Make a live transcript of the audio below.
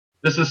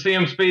This is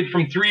Sam Spade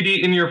from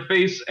 3D In Your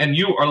Face, and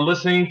you are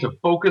listening to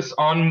Focus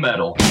on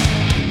Metal.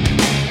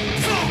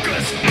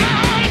 Focus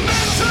on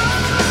Metal!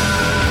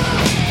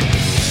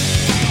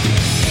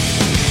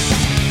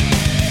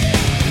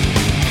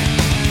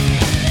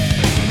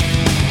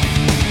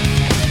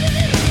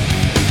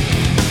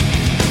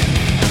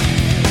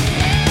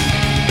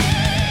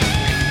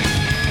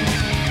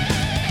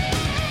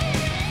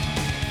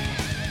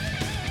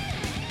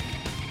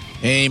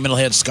 Hey,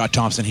 Metalhead, Scott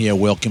Thompson here,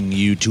 welcoming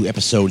you to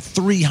episode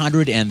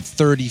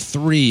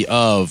 333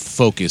 of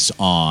Focus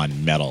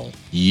on Metal.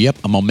 Yep,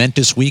 a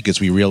momentous week as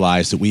we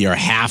realize that we are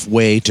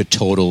halfway to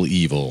total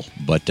evil.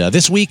 But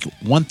this week,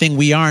 one thing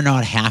we are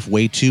not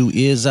halfway to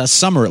is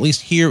summer, at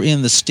least here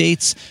in the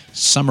States.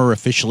 Summer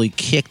officially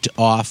kicked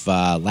off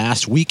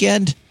last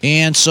weekend.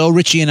 And so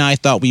Richie and I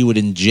thought we would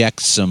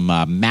inject some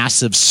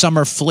massive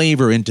summer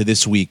flavor into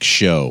this week's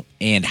show.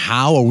 And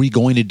how are we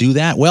going to do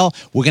that? Well,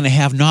 we're going to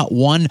have not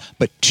one,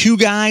 but two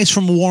guys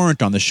from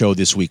Warrant on the show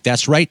this week.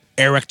 That's right,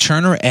 Eric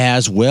Turner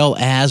as well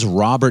as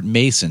Robert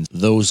Mason.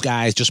 Those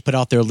guys just put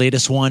out their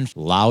latest one,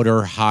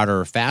 Louder,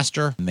 Harder,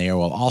 Faster. And they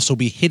will also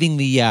be hitting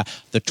the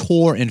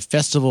tour and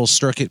festival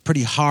circuit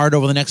pretty hard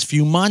over the next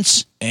few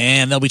months.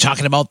 And they'll be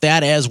talking about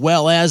that as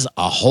well as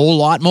a whole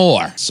lot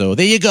more. So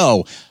there you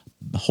go.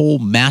 The whole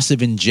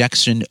massive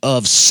injection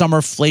of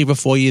summer flavor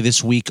for you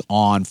this week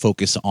on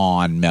Focus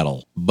on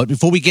Metal. But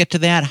before we get to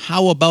that,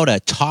 how about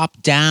a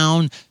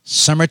top-down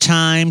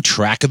summertime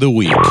track of the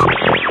week?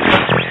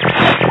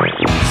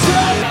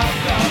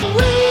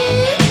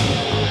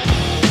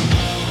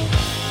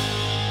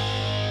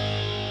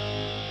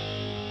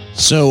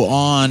 So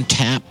on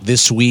tap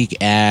this week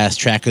as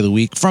track of the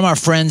week from our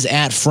friends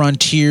at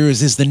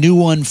Frontiers is the new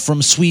one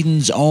from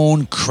Sweden's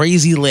own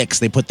Crazy Licks.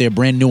 They put their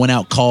brand new one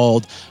out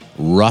called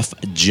Rough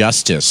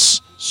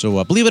Justice.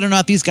 So believe it or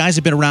not, these guys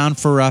have been around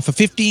for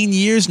 15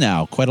 years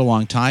now, quite a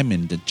long time,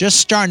 and just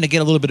starting to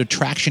get a little bit of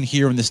traction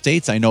here in the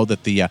States. I know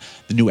that the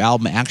new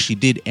album actually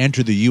did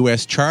enter the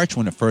U.S. charts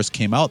when it first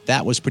came out.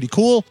 That was pretty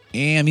cool.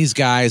 And these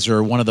guys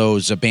are one of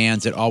those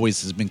bands that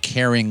always has been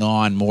carrying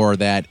on more of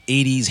that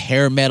 80s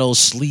hair metal,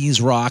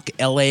 sleaze rock,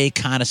 L.A.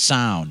 kind of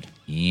sound.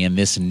 And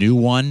this new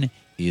one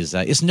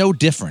is no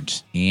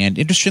different. And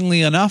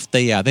interestingly enough,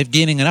 they're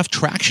gaining enough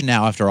traction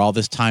now after all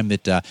this time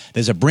that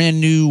there's a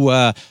brand new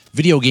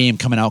video game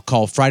coming out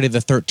called Friday the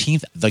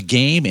 13th, The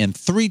Game, and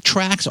 3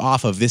 tracks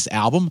off of this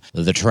album.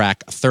 The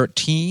track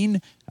 13,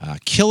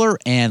 Killer,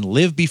 and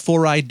Live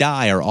Before I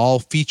Die are all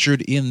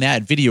featured in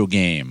that video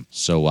game.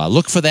 So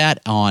look for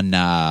that on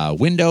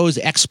Windows,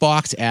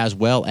 Xbox, as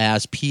well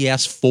as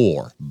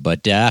PS4.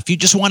 But if you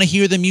just want to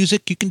hear the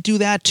music, you can do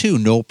that too.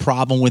 No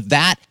problem with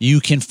that.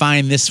 You can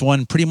find this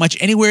one pretty much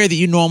anywhere that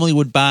you normally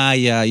would buy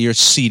your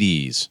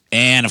CDs.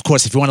 And of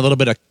course, if you want a little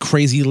bit of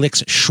Crazy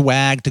Licks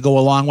swag to go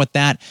along with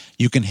that,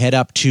 you can head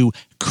up to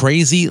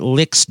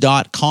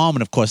crazylicks.com.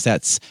 And of course,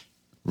 that's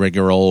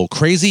regular old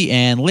crazy,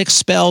 and Licks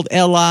spelled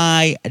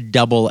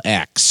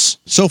Lix.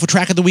 So for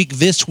track of the week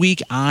this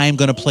week, I'm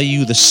going to play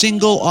you the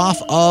single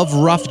off of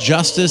Rough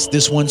Justice.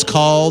 This one's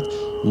called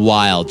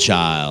Wild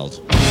Child.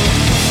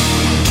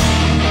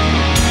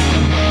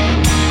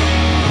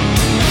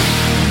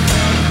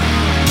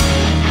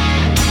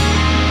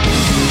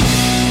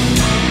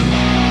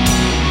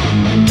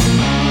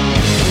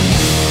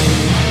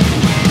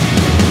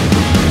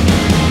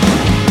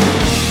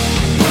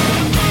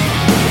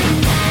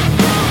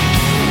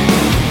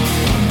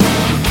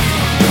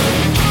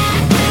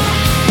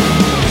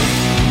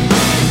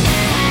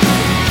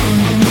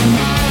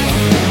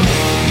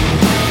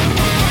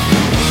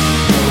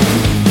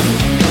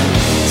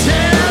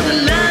 Take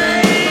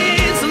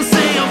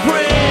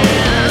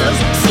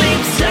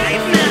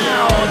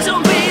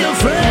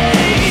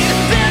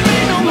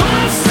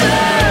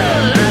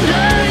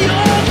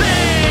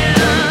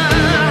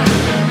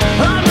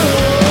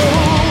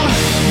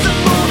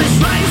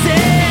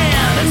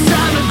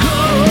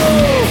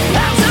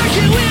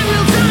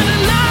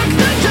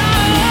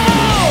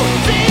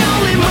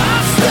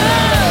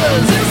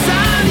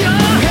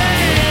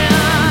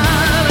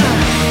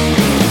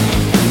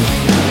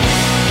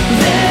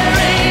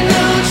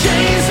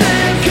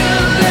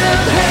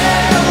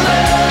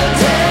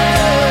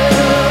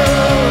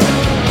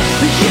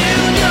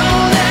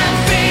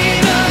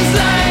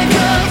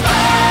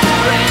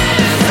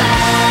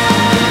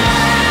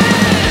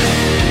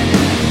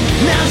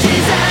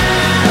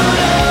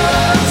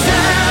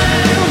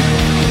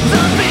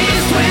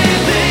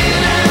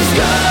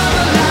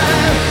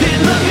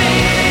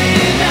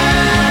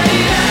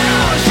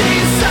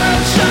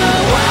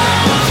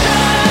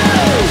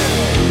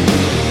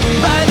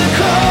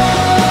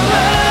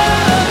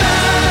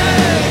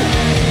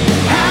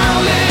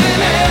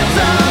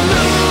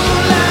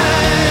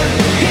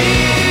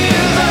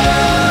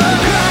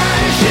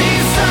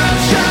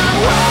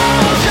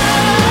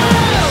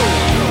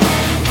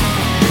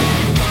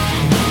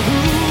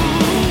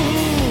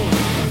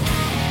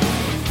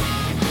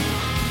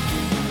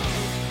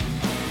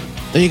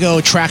There you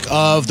go, track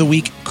of the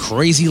week,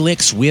 Crazy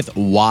Licks with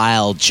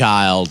Wild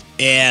Child.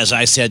 As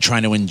I said,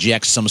 trying to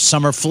inject some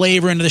summer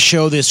flavor into the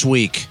show this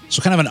week.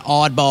 So kind of an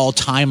oddball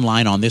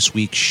timeline on this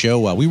week's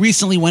show. We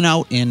recently went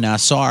out and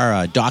saw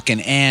our Doc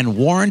and Ann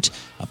Warrant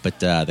up at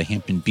the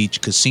Hampton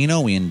Beach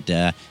Casino, and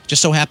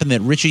just so happened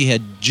that Richie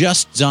had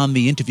just done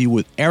the interview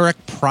with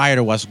Eric prior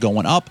to us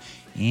going up,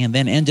 and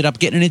then ended up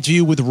getting an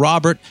interview with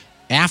Robert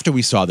after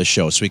we saw the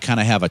show. So we kind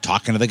of have a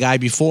talking to the guy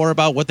before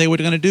about what they were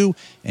going to do,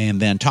 and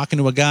then talking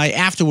to a guy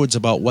afterwards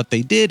about what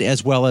they did,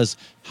 as well as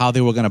how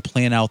they were going to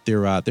plan out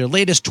their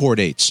latest tour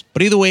dates.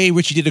 But either way,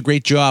 Richie did a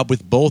great job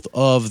with both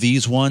of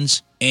these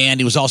ones,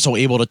 and he was also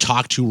able to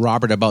talk to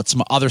Robert about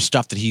some other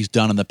stuff that he's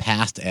done in the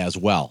past as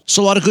well.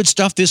 So a lot of good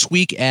stuff this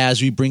week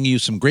as we bring you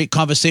some great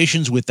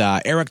conversations with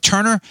Eric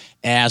Turner,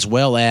 as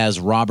well as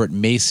Robert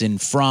Mason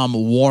from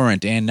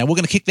Warrant. And we're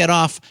going to kick that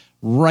off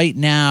right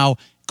now.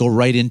 Go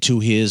right into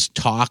his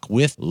talk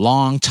with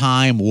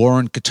longtime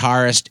Warrant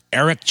guitarist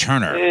Eric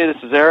Turner. Hey,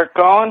 this is Eric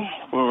calling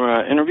for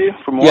an interview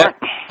from Warrant.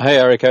 Yeah. Hi,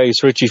 Eric. Hi,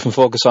 it's Richie from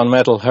Focus on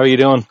Metal. How are you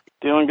doing?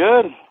 Doing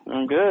good.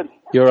 Doing good.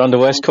 You're on the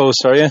West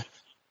Coast, are you?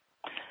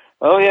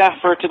 Oh, yeah,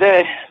 for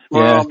today.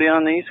 Tomorrow I'll be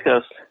on the East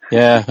Coast.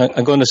 Yeah,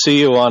 I'm going to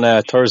see you on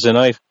Thursday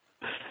night.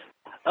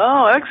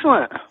 Oh,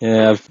 excellent.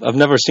 Yeah, I've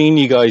never seen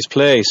you guys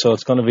play, so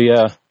it's going to be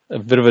a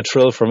bit of a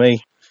thrill for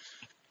me.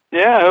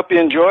 Yeah, I hope you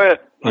enjoy it.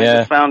 I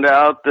just found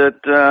out that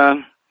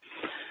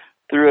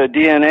through a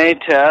DNA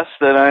test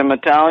that I'm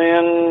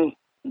Italian,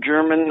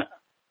 German,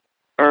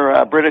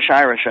 or British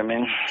Irish. I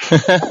mean,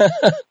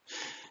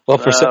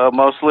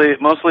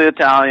 mostly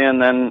Italian,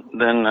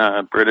 then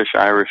British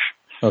Irish.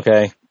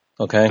 Okay.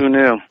 Who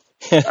knew?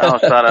 I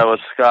always thought I was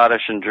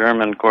Scottish and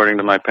German, according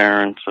to my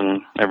parents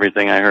and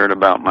everything I heard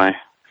about my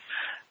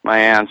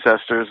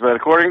ancestors. But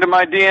according to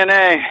my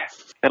DNA,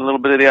 got a little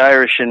bit of the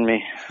Irish in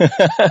me.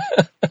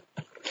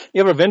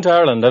 You ever been to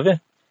Ireland, have you?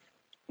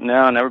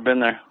 No, never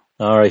been there.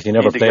 All right, you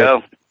never Need to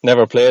go.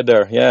 Never played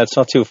there. Yeah, it's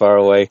not too far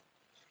away.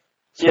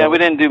 So. Yeah, we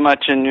didn't do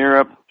much in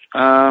Europe.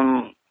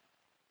 For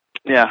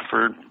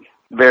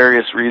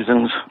various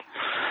reasons.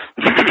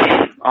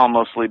 All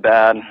mostly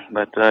bad,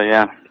 but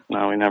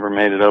no, we never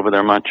made it over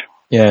there much.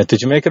 Yeah,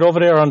 did you make it over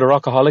there on the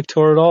Rockaholic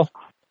tour at all?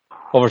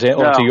 Over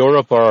to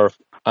Europe or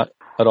at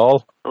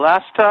all?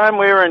 Last time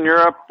we were in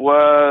Europe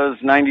was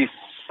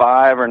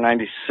 95 or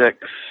 96.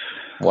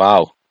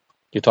 Wow.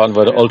 You're talking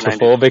about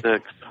Ultraphobic?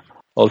 96.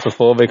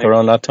 Ultraphobic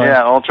around that time?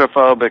 Yeah,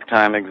 Ultraphobic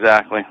time,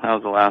 exactly. That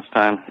was the last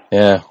time.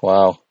 Yeah,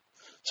 wow.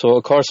 So,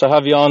 of course, I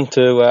have you on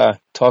to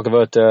talk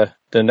about the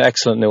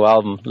excellent new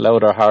album,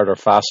 Louder, Harder,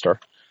 Faster.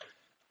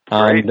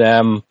 Great.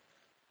 And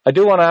I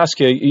do want to ask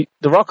you,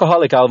 the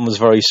Rockaholic album was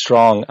very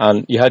strong,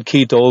 and you had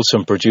Keith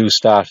Olsen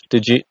produce that.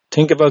 Did you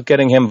think about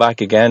getting him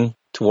back again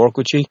to work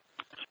with you?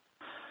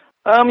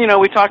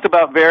 We talked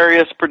about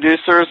various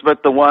producers,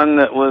 but the one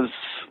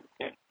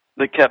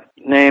that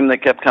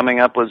kept coming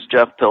up was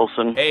Jeff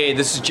Pilson. Hey,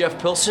 this is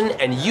Jeff Pilson,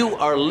 and you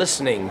are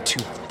listening to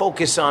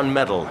Focus on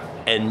Metal.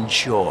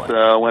 Enjoy.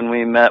 So when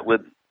we met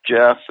with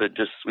Jeff,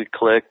 we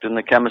clicked, and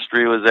the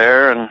chemistry was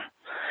there, and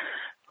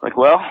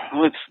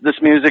this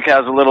music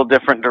has a little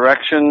different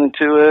direction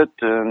to it,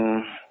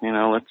 and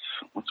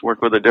let's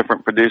work with a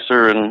different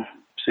producer and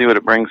see what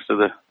it brings to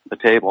the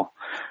table.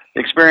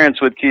 The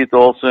experience with Keith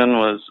Olsen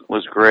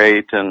was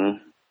great, and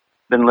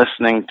been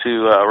listening to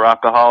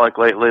Rockaholic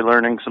lately,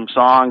 learning some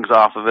songs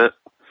off of it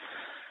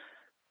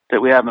that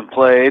we haven't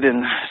played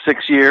in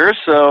 6 years.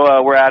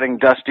 So we're adding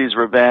Dusty's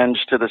Revenge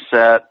to the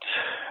set,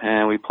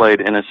 and we played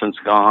Innocence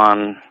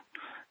Gone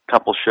a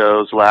couple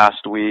shows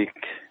last week.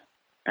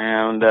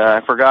 And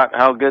I forgot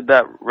how good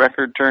that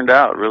record turned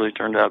out. It really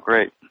turned out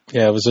great.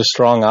 Yeah, it was a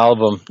strong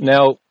album.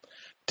 Now,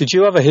 did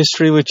you have a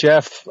history with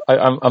Jeff?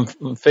 I'm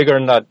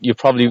figuring that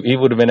he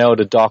would have been out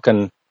of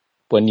Dokken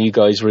when you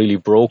guys really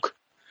broke.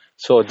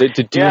 So did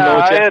you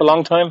know Jeff a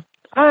long time?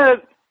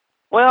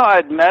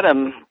 I'd met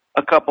him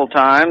a couple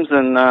times,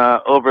 and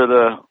over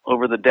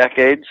the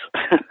decades,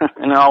 and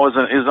he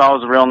was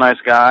always a real nice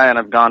guy. And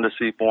I've gone to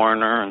see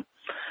Foreigner and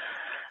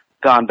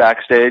gone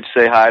backstage,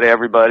 say hi to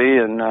everybody,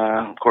 and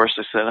of course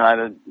I said hi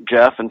to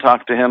Jeff and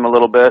talked to him a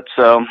little bit.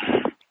 So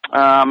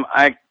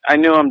I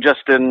knew him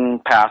just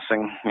in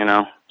passing,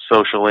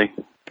 socially.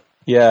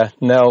 Yeah.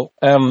 Now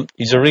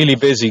he's a really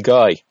busy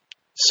guy.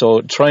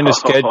 So trying to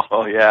schedule.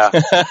 Oh yeah.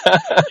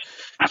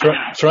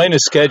 Trying to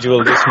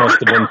schedule this must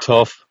have been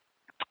tough.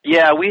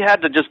 Yeah, we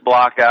had to just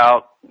block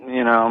out,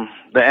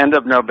 the end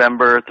of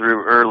November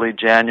through early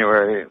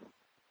January.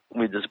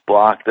 We just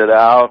blocked it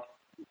out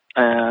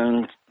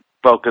and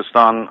focused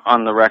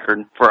on the record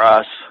for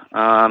us.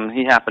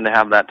 He happened to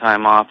have that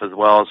time off as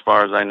well, as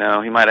far as I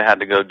know. He might have had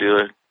to go do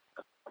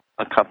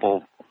a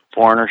couple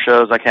Foreigner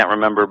shows. I can't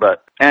remember,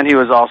 and he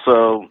was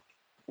also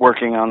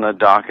working on the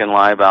Dokken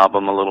Live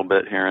album a little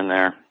bit here and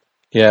there.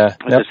 Yeah.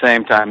 At the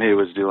same time he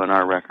was doing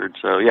our record.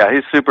 So yeah,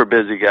 he's a super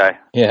busy guy.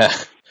 Yeah.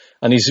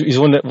 And he's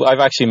one that I've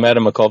actually met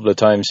him a couple of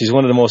times. He's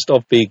one of the most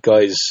upbeat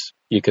guys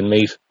you can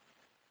meet.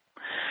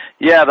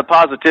 Yeah, the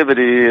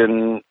positivity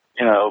and,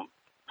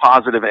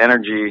 positive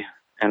energy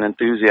and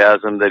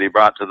enthusiasm that he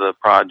brought to the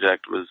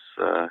project was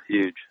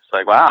huge. It's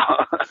like,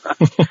 wow,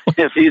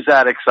 if he's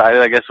that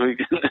excited, I guess we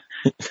can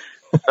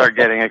start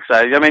getting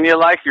excited. I mean, you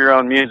like your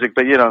own music,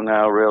 but you don't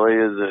know really,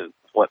 is it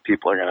what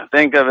people are going to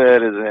think of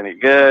it? Is it any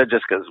good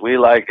just because we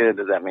like it?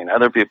 Does that mean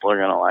other people are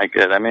going to like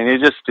it? I mean, you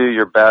just do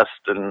your best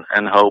and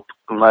hope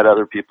and let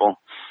other people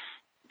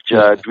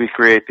judge. We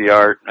create the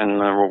art and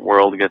the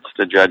world gets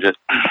to judge it.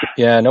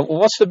 Yeah. Now,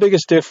 what's the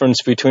biggest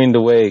difference between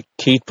the way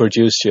Keith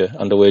produced you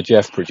and the way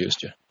Jeff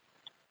produced you?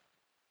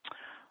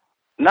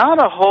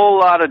 Not a whole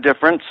lot of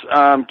difference.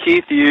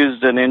 Keith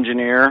used an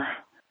engineer,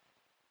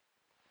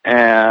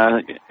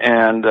 and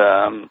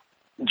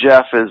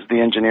Jeff is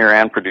the engineer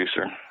and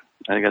producer.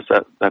 I guess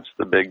that's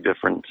the big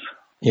difference.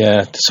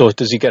 Yeah. So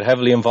does he get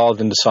heavily involved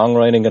in the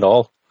songwriting at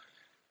all?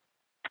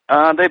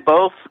 They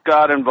both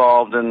got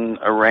involved in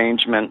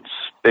arrangements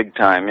big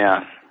time,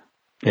 yeah.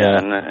 Yeah.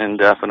 And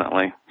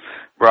definitely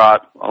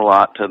brought a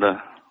lot to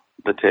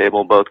the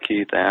table, both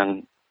Keith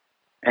and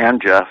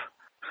Jeff.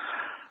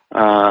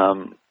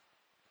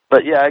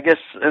 But yeah, I guess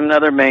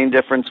another main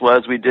difference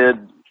was we did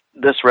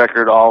this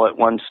record all at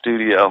one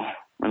studio.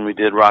 When we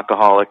did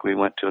Rockaholic, we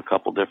went to a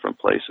couple different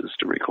places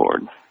to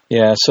record.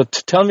 Yeah, so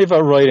tell me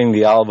about writing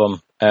the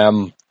album.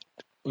 It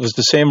was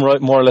the same,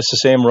 more or less the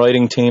same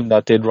writing team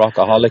that did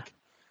Rockaholic?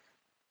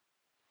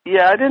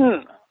 Yeah, I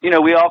didn't,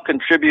 we all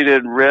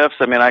contributed riffs.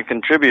 I mean, I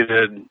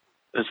contributed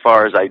as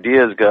far as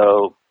ideas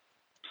go.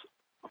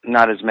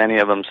 Not as many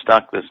of them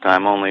stuck this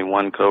time, only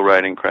one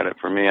co-writing credit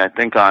for me. I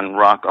think on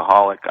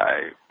Rockaholic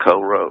I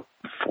co-wrote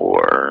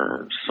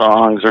 4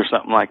 songs or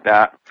something like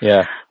that.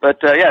 Yeah. But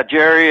yeah,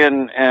 Jerry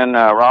and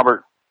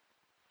Robert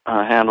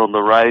handled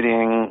the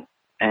writing,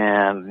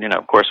 and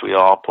of course we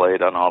all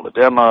played on all the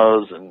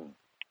demos and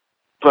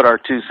put our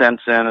 2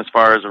 cents in as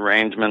far as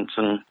arrangements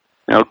and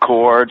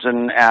chords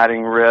and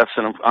adding riffs,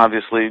 and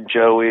obviously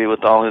Joey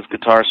with all his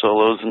guitar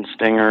solos and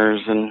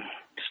stingers, and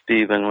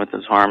Steven with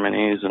his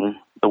harmonies and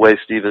the way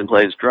Steven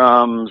plays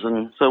drums.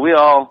 And so we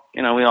all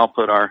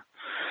put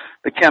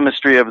the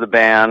chemistry of the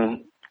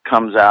band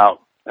comes out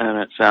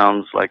and it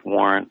sounds like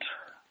Warrant.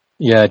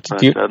 Yeah.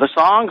 The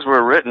songs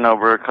were written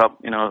over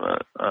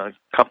a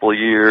couple of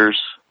years.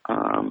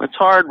 It's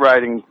hard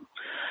writing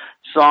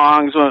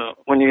songs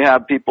when you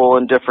have people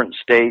in different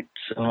states,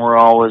 and we're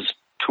always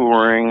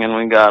touring, and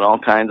we got all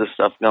kinds of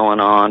stuff going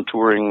on.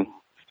 Touring,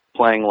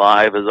 playing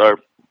live is our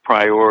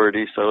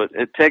priority, so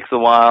it takes a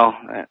while,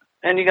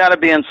 and you got to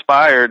be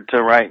inspired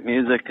to write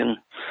music. And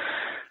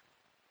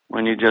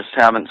when you just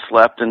haven't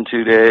slept in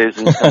 2 days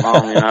and come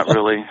home, you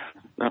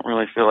don't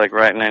really feel like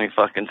writing any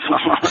fucking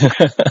songs.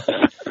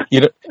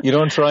 you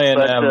don't try and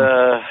but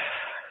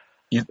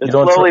it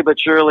slowly but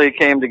surely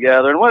came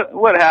together. And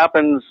what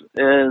happens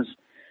is,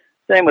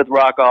 same with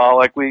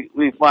Rockaholic,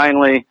 we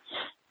finally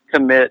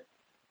commit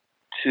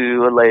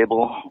to a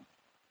label,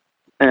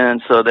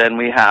 and so then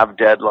we have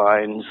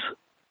deadlines,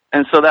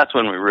 and so that's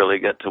when we really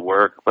get to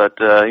work. But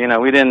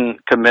we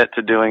didn't commit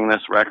to doing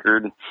this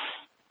record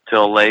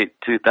till late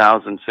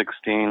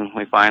 2016.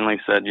 We finally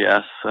said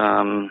yes.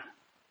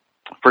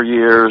 For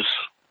years,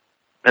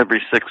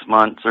 every 6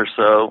 months or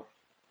so,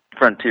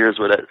 Frontiers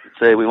would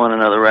say, we want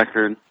another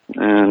record,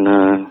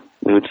 and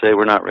we would say,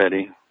 we're not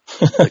ready.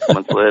 6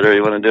 months later,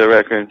 you want to do a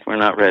record? We're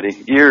not ready.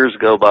 Years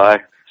go by,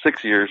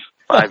 6 years,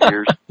 5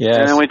 years. Yes.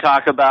 And then we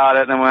talk about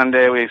it, and then one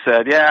day we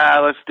said, yeah,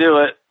 let's do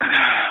it.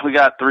 We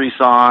got 3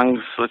 songs.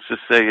 Let's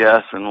just say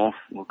yes, and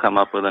we'll come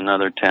up with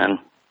another 10.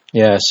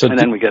 Yeah. So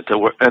then we get to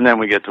work. And then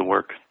we get to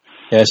work.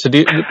 Yeah. So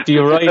do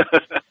you write?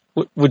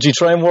 Would you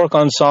try and work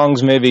on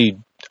songs maybe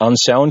on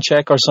sound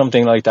check or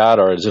something like that,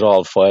 or is it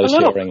all file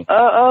sharing?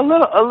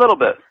 A little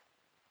bit,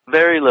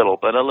 very little,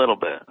 but a little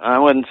bit. I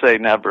wouldn't say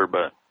never,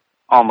 but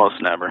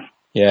almost never.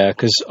 Yeah,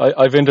 because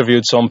I've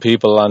interviewed some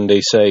people and they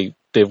say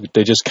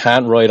they just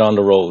can't write on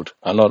the road,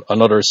 and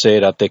others say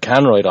that they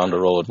can write on the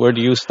road. Where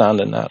do you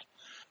stand in that?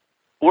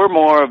 We're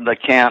more of the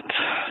can't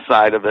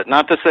side of it.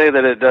 Not to say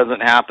that it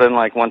doesn't happen.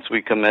 Like, once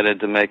we committed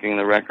to making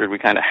the record, we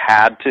kind of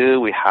had to.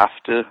 We have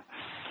to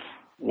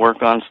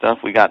work on stuff.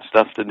 We got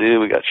stuff to do.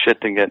 We got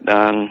shit to get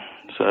done.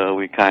 So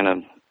we kind of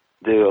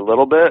do a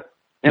little bit.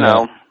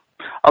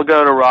 I'll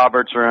go to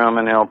Robert's room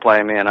and he'll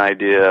play me an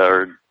idea,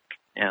 or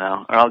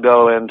I'll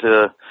go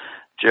into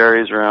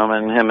Jerry's room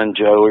and him and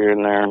Joey are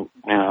in there,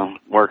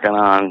 working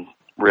on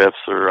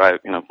riffs, or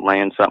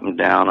laying something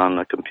down on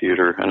the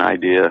computer, an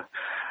idea.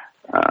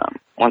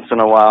 Once in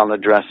a while in the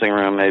dressing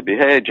room, maybe,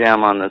 hey,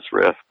 jam on this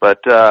riff. But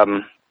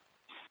that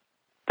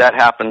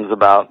happens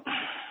about,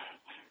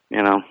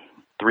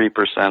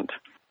 3%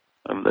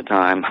 of the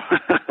time.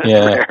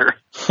 Yeah.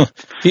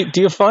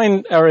 Do you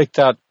find, Eric,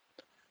 that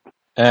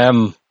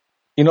the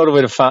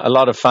way a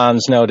lot of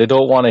fans now, they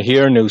don't want to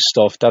hear new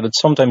stuff, that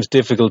it's sometimes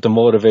difficult to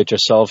motivate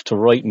yourself to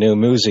write new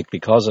music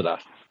because of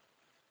that?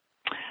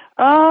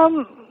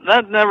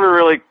 That never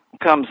really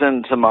comes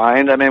into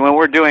mind. I mean, when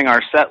we're doing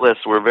our set list,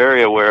 we're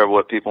very aware of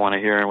what people want to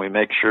hear, and we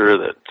make sure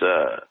that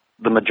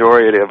the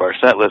majority of our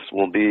set list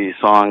will be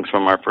songs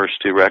from our first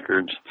 2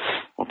 records.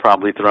 We'll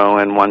probably throw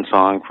in one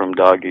song from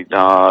Dog Eat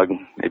Dog,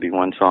 maybe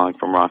one song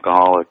from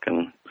Rockaholic,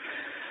 and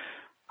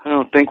I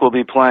don't think we'll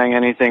be playing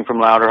anything from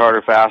Louder,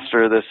 Harder,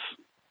 Faster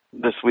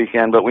this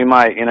weekend, but we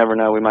might. You never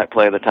know. We might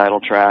play the title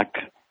track.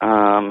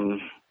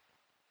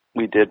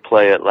 We did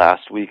play it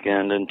last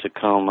weekend in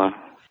Tacoma.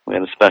 We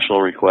had a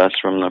special request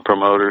from the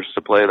promoters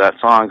to play that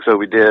song, so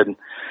we did.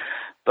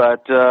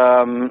 But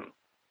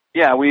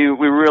yeah, we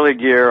really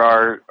gear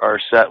our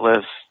set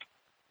list,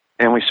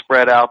 and we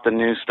spread out the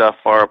new stuff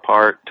far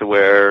apart to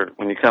where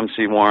when you come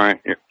see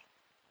Warrant,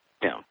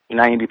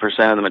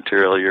 90% of the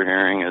material you're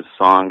hearing is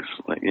songs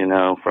that you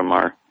know from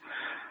our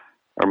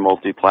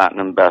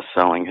multi-platinum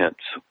best-selling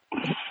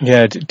hits.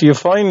 Yeah, do you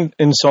find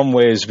in some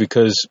ways,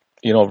 because,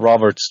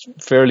 Robert's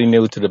fairly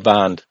new to the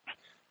band,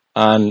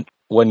 and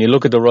when you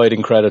look at the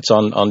writing credits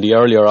on the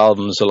earlier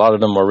albums, a lot of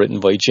them were written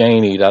by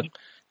Janie, that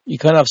you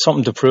kind of have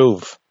something to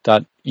prove,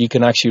 that you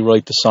can actually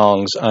write the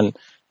songs, and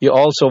you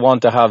also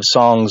want to have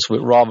songs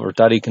with Robert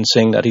that he can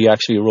sing that he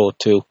actually wrote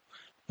too.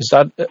 Is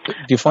that, do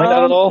you find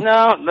that at all?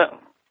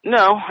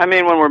 No. I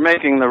mean, when we're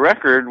making the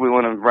record, we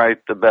want to write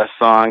the best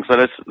songs,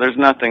 but there's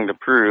nothing to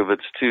prove.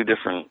 It's two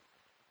different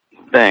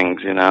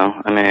things,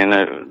 I mean,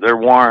 they're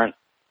Warrant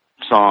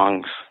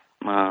songs.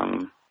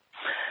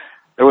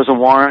 There was a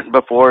Warrant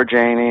before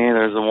Janie.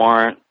 There's a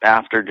Warrant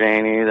after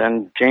Janie.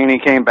 Then Janie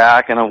came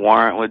back and a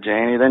Warrant with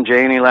Janie. Then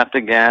Janie left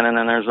again, and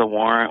then there's a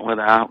Warrant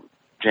without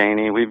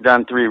Janie. We've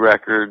done 3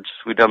 records.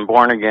 We've done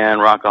Born Again,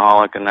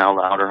 Rockaholic, and now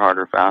Louder,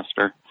 Harder,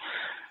 Faster.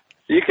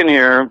 You can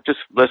just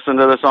listen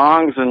to the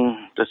songs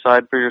and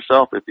decide for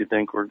yourself if you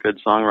think we're good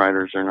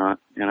songwriters or not,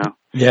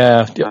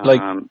 Yeah,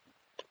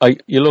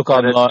 you look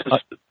online.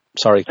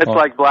 Sorry. It's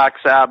like Black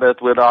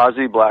Sabbath with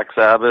Ozzy, Black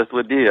Sabbath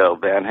with Dio,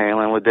 Van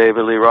Halen with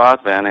David Lee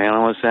Roth, Van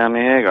Halen with Sammy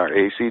Hagar,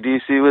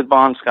 AC/DC with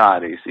Bon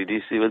Scott,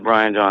 AC/DC with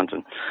Brian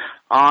Johnson,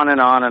 on and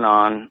on and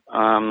on.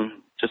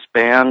 Just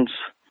bands,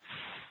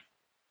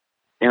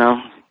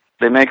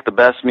 they make the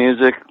best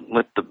music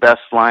with the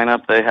best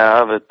lineup they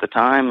have at the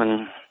time,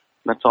 and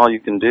that's all you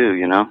can do,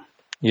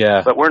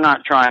 Yeah. But we're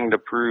not trying to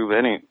prove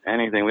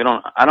anything.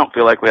 I don't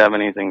feel like we have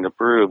anything to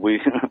prove. We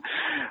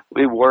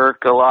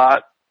work a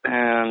lot,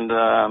 and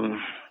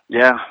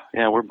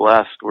we're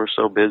blessed. We're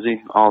so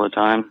busy all the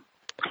time.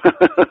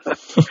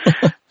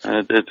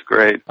 It's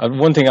great.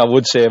 One thing I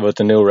would say about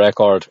the new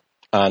record,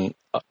 and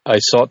I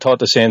thought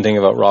the same thing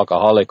about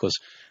Rockaholic, was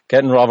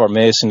getting Robert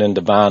Mason in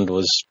the band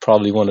was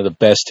probably one of the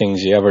best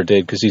things he ever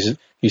did, because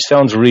he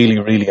sounds really,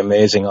 really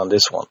amazing on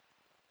this one.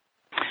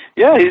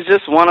 Yeah, he's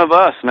just one of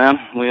us, man.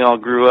 We all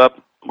grew up.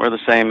 We're the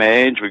same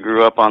age. We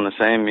grew up on the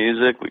same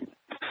music. We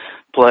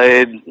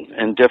played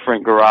in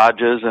different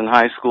garages in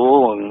high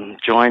school and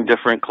joined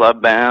different club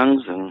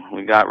bands, and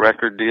we got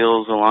record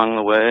deals along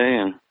the way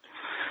and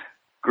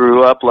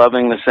grew up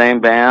loving the same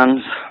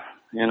bands,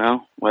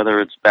 whether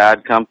it's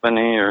Bad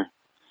Company or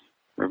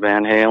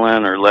Van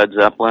Halen or Led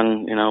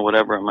Zeppelin,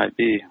 whatever it might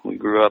be. We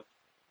grew up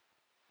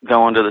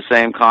going to the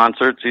same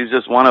concerts. He's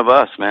just one of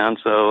us, man.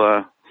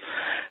 So,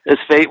 as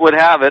fate would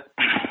have it,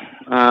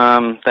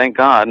 thank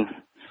God,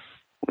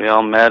 we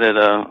all met at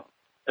a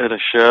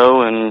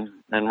show in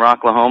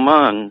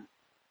Rocklahoma, and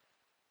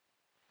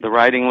the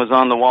writing was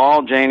on the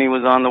wall. Janie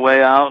was on the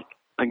way out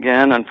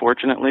again,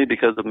 unfortunately,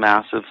 because of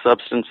massive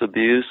substance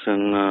abuse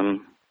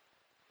and,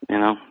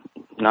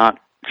 not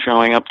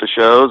showing up to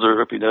shows,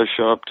 or if he does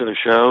show up to a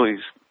show, he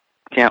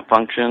can't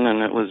function,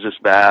 and it was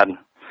just bad.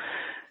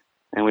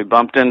 And we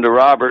bumped into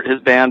Robert. His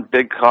band,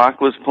 Big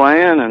Cock, was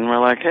playing, and we're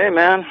like, hey,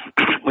 man,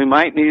 we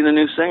might need a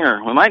new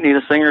singer. We might need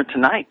a singer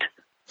tonight.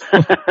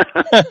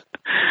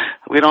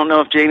 We don't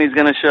know if Janie's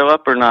going to show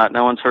up or not.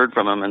 No one's heard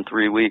from him in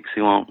 3 weeks. He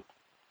won't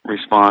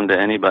respond to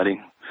anybody.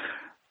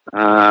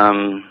 So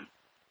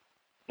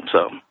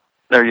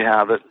there you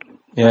have it.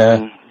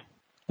 Yeah.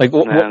 So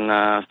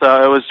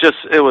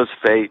it was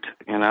fate,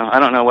 I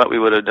don't know what we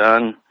would have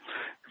done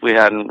if we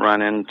hadn't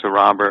run into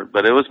Robert,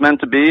 but it was meant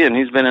to be, and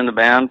he's been in the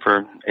band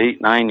for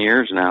 8-9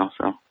 years now,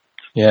 so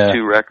yeah.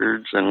 2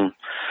 records and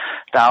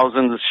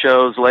thousands of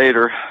shows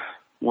later,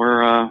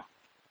 we're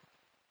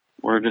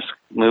just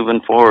moving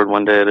forward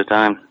one day at a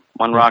time,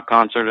 one rock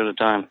concert at a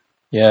time.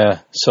 Yeah,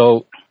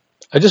 so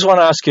I just want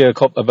to ask you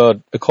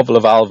about a couple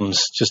of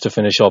albums just to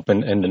finish up in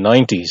the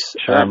 90s.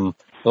 Sure.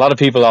 A lot of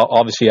people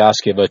obviously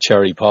ask you about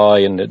Cherry Pie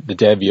and the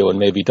debut and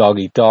maybe Dog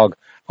Eat Dog.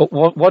 But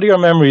what are your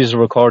memories of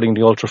recording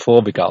the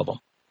Ultraphobic album?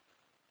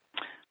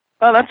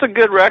 Oh, that's a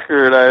good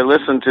record. I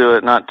listened to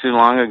it not too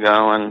long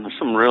ago, and there's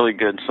some really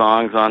good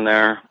songs on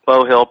there.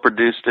 Beau Hill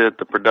produced it.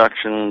 The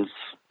production's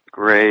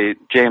great.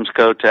 James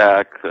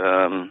Kotak,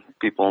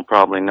 people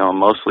probably know him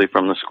mostly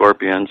from the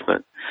Scorpions,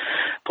 but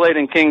played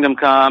in Kingdom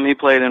Come. He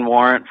played in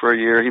Warrant for a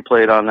year. He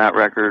played on that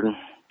record.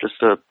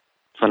 Just a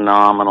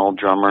phenomenal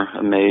drummer.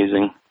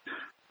 Amazing.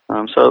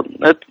 So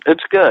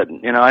it's good.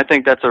 I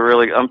think that's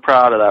I'm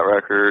proud of that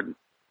record.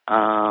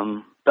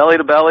 Belly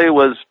to Belly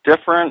was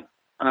different.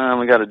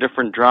 We got a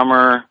different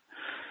drummer.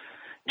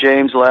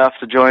 James left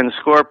to join the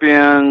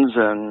Scorpions,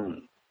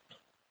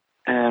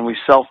 and we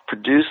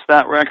self-produced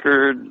that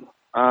record.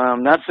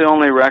 That's the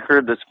only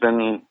record that's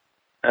been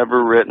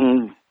ever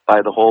written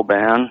by the whole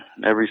band.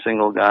 Every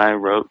single guy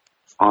wrote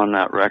on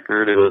that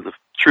record. It was a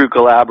true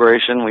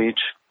collaboration. We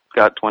each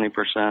got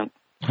 20%.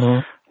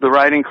 The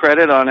writing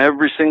credit on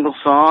every single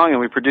song, and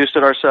we produced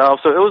it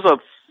ourselves. So it was a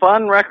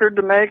fun record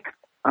to make.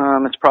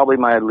 It's probably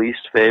my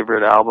least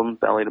favorite album,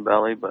 Belly to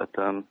Belly, but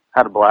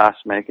had a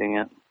blast making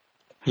it.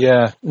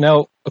 Yeah.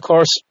 Now, of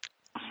course,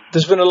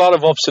 there's been a lot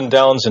of ups and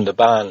downs in the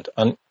band,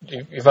 and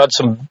you've had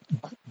some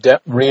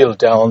real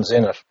downs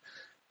in it.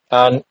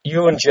 And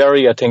you and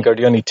Jerry, I think, are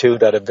the only two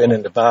that have been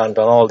in the band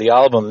on all the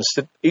albums.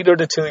 Did either of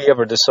the two you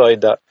ever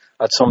decide that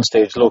at some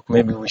stage, look,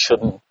 maybe we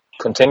shouldn't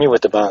continue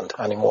with the band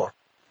anymore?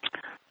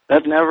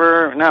 We've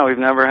never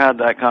had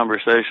that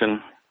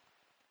conversation.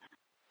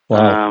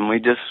 Wow. We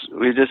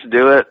just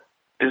do it.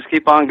 Just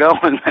keep on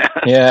going, man.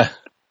 Yeah.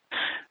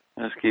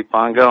 Just keep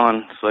on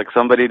going. It's like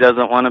somebody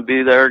doesn't want to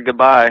be there,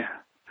 goodbye.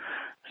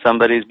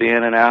 Somebody's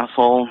being an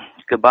asshole,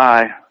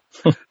 goodbye.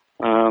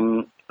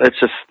 It's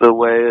just the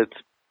way it's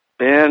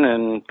been,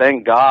 and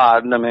thank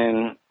God. I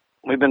mean,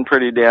 we've been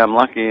pretty damn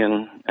lucky.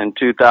 In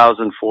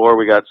 2004,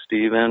 we got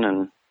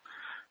Steven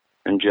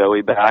and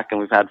Joey back, and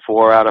we've had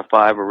 4 out of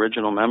 5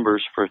 original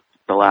members for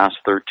the last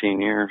 13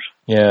 years.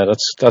 Yeah,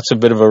 that's a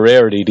bit of a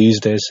rarity these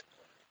days.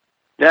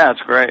 Yeah,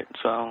 it's great.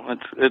 So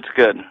it's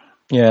good.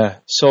 Yeah.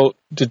 So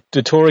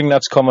the touring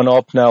that's coming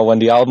up now, when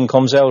the album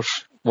comes out,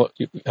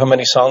 how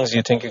many songs do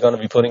you think you're going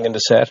to be putting in the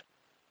set?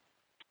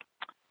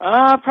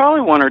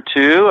 Probably 1 or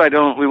 2.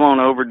 We won't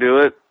overdo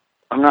it.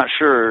 I'm not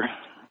sure.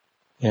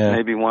 Yeah.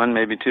 Maybe 1,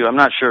 maybe 2. I'm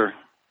not sure.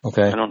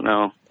 Okay. I don't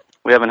know.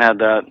 We haven't had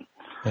that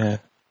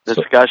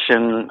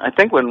discussion. I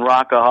think when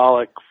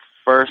Rockaholic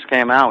first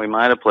came out, we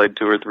might have played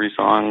 2 or 3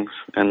 songs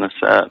in the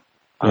set.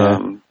 Yeah.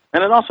 And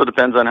it also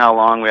depends on how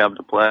long we have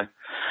to play.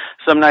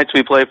 Some nights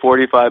we play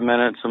 45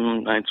 minutes,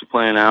 some nights we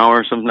play an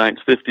hour, some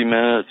nights 50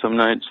 minutes, some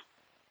nights,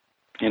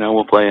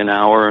 we'll play an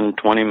hour and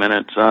 20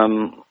 minutes.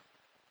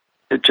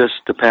 It just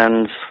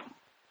depends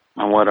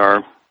on what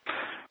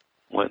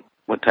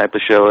type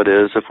of show it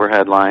is, if we're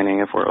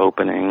headlining, if we're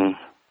opening,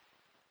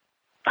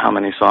 how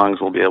many songs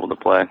we'll be able to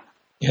play.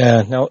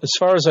 Yeah. Now, as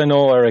far as I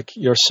know, Eric,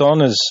 your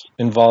son is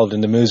involved in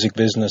the music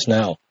business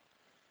now.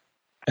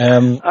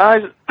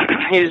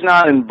 He's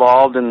not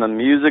involved in the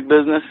music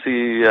business.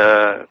 He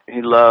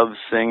loves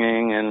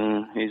singing,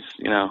 and he's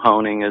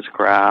honing his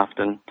craft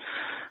and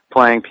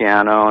playing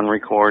piano and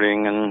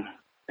recording, and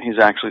he's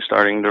actually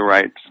starting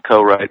to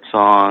co-write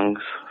songs.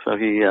 So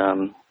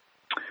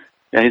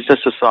he's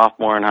just a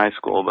sophomore in high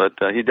school, but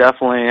he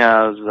definitely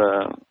has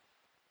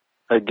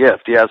a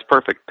gift. He has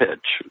perfect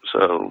pitch,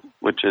 so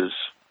which is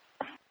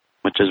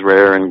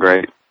rare and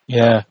great.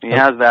 Yeah, he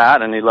has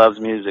that, and he loves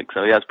music.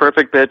 So he has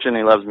perfect pitch, and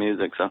he loves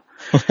music. So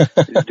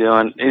he's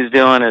doing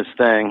his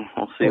thing.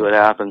 We'll see what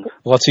happens.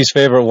 What's his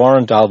favorite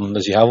Warrant album?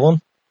 Does he have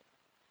one?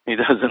 He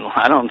doesn't.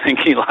 I don't think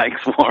he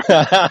likes Warrant.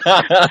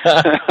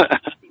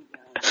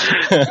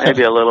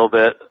 Maybe a little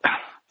bit.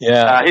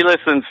 Yeah. He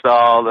listens to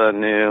all the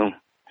new,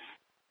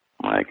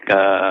 I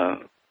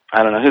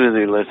don't know, who does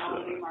he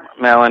listen?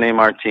 Melanie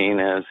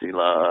Martinez, he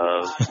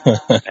loves.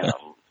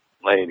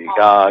 Lady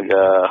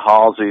Gaga.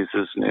 Halsey's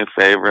his new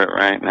favorite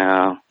right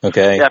now.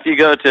 Okay. Yeah, if you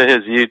go to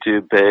his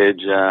YouTube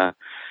page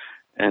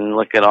and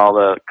look at all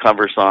the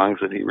cover songs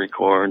that he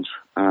records,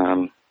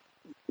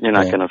 you're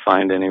not going to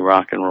find any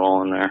rock and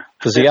roll in there.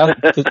 Does he? He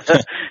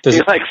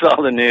likes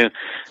all the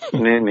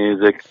new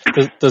music.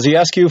 Does he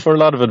ask you for a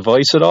lot of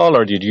advice at all,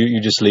 or do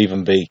you just leave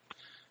him be?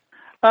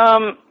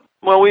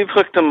 Well, we've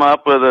hooked him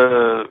up with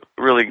a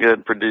really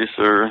good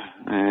producer,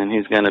 and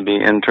he's going to be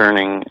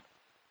interning.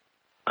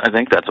 I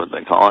think that's what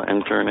they call it,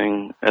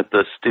 interning at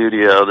the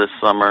studio this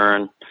summer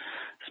and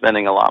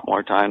spending a lot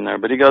more time there.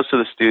 But he goes to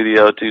the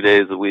studio 2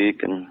 days a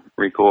week and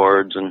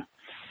records and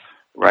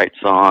writes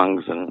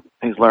songs, and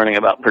he's learning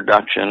about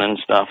production and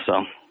stuff.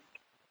 So,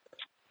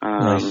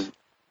 nice.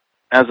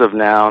 As of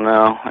now,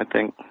 no, I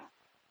think,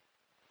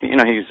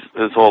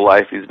 his whole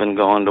life he's been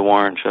going to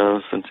Warrant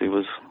shows since he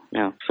was,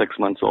 6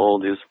 months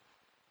old.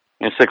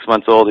 He's 6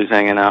 months old. He's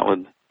hanging out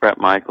with Bret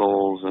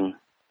Michaels and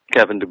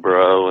Kevin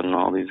DuBrow and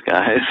all these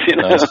guys,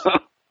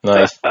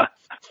 Nice.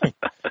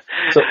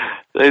 So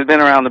he's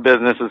been around the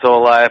business his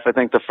whole life. I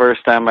think the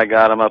first time I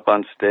got him up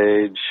on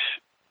stage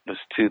was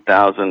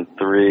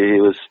 2003.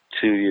 He was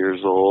 2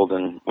 years old,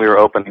 and we were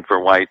opening for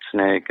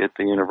Whitesnake at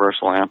the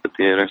Universal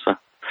Amphitheater. So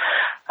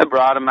I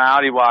brought him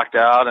out. He walked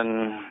out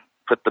and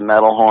put the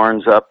metal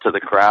horns up to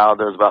the crowd.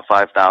 There was about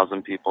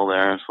 5,000 people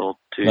there. So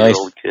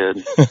 2-year-old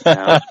kid.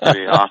 Yeah, it was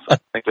pretty awesome. I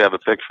think we have a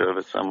picture of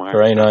it somewhere.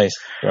 Very nice.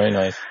 Very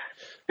nice.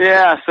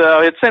 Yeah,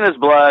 so it's in his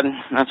blood,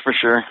 that's for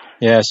sure.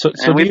 Yeah, so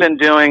and we've been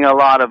doing a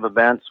lot of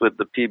events with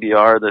the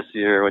PBR this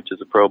year, which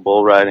is a Pro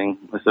Bull Riding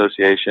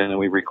Association, and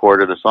we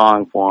recorded a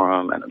song for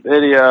him and a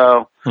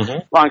video.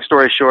 Mm-hmm. Long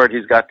story short,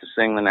 he's got to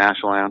sing the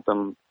national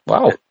anthem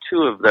at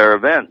 2 of their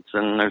events,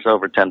 and there's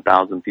over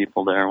 10,000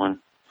 people there when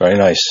very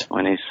nice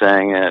when he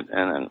sang it.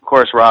 And then, of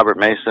course, Robert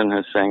Mason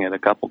has sang it a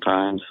couple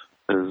times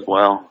as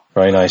well.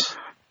 Very nice.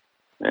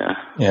 Yeah.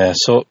 Yeah,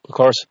 so, of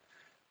course,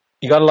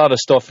 you got a lot of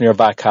stuff in your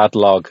back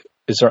catalogue.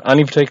 Is there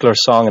any particular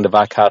song in the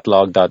back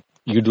catalogue that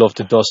you'd love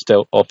to dust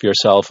up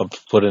yourself and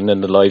put it in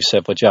the live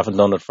set, but you haven't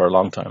done it for a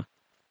long time?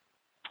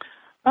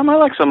 I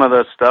like some of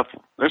the stuff.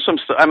 There's some.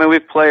 I mean,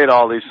 we've played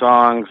all these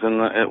songs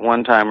at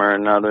one time or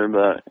another,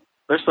 but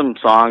there's some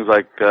songs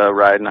like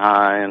 "Riding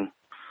High" and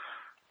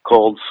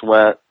 "Cold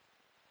Sweat"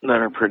 that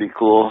are pretty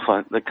cool.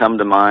 That come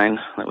to mind.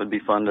 That would be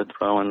fun to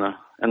throw in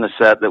the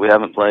set that we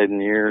haven't played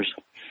in years.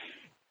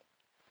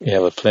 Yeah,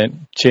 but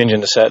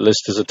changing the set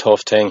list is a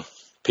tough thing.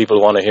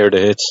 People want to hear the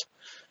hits.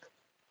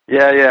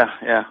 Yeah.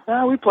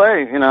 We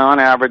play. On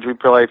average, we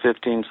play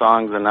 15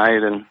 songs a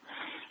night, and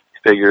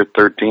figure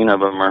 13 of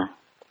them are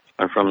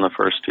from the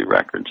first two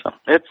records. So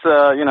it's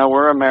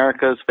we're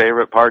America's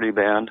favorite party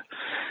band,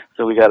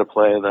 so we got to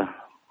play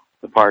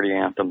the party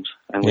anthems,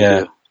 and we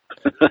do.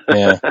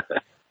 Yeah.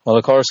 Well,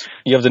 of course,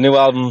 you have the new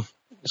album.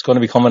 It's going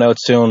to be coming out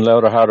soon,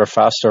 Louder, Harder,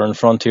 Faster, and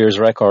Frontiers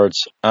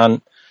Records.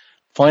 And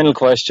final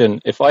question: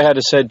 if I had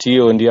said to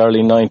you in the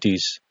early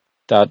 '90s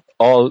that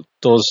all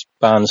those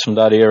bands from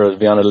that era would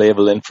be on a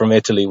label from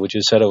Italy, would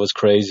you said I was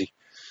crazy?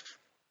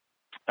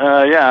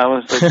 Yeah, I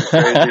was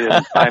crazy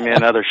to buy me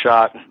another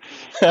shot.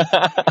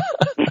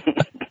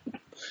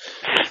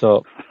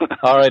 So,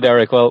 all right,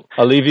 Eric. Well,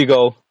 I'll leave you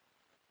go.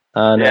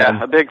 And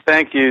a big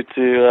thank you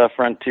to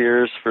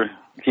Frontiers for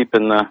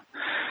keeping the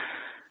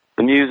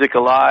music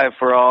alive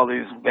for all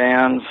these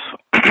bands.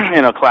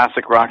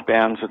 Classic rock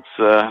bands. It's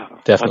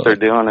what they're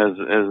doing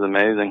is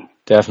amazing.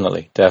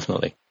 Definitely.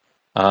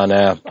 And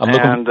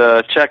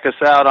check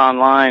us out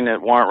online at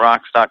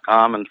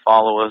warrantrocks.com and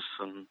follow us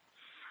and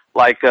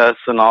like us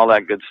and all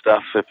that good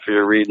stuff if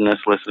you're reading this,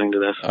 listening to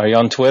this. Are you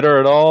on Twitter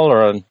at all,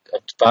 or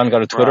band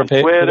got a Twitter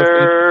page?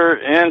 Twitter,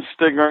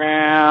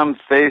 Instagram,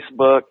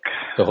 Facebook.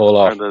 The whole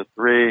lot. Are the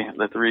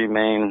three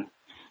main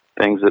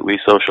things that we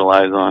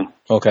socialize on.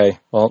 Okay.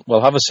 Well,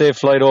 have a safe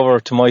flight over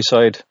to my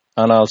side,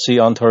 and I'll see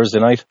you on Thursday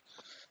night.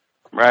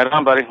 Right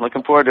on, buddy.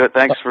 Looking forward to it.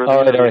 Thanks for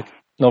all right, Eric.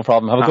 No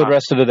problem. Have a good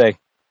rest of the day.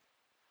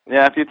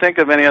 Yeah, if you think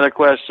of any other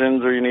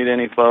questions or you need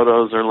any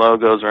photos or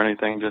logos or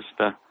anything, just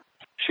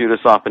shoot us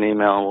off an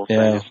email and we'll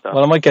send you stuff.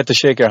 Well, I might get to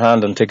shake your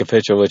hand and take a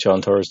picture with you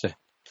on Thursday,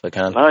 if I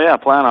can. Oh, yeah,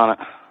 plan on it.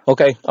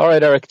 Okay. All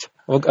right, Eric.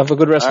 Have a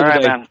good rest of the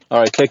day. Man. All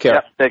right, take care.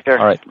 Yeah, take care.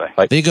 All right,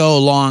 bye. Big O,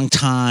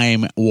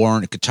 long-time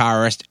Warrant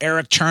guitarist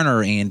Eric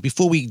Turner. And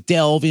before we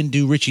delve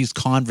into Richie's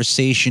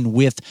conversation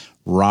with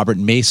Robert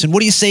Mason, what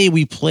do you say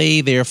we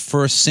play their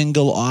first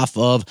single off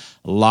of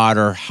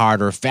Louder,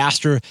 Harder,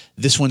 Faster?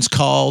 This one's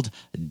called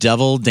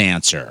Devil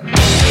Dancer.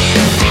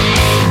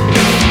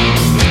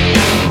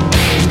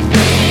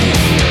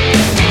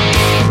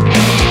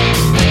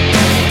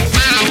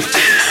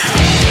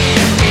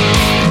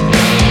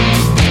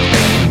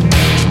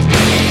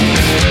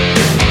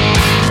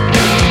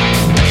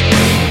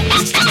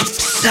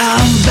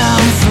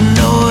 Southbound from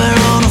nowhere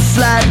on a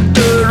flat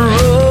dirt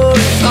road,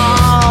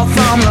 far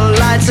from the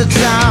lights of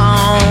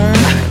town.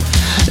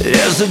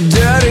 There's a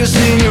dirty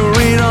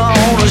senorita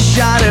on a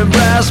shiny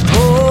brass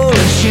pole,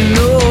 and she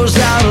knows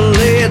how to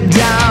lay it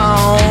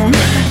down.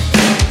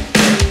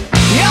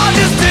 You're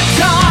just a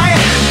toy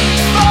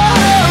for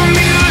her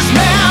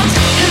amusement,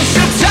 and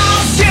she'll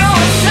toss you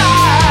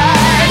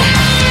aside.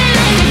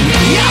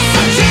 You're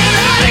such an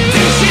addict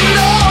and she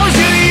knows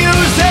you're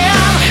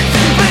using,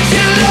 but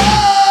you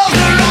love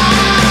the ride.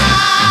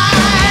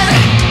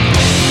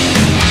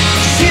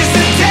 She's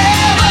the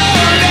devil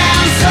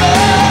dancer.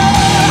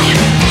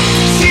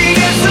 She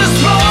gets the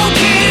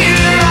smoke in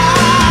her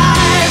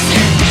eyes,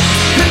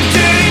 the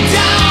dirty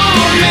down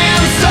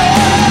romancer.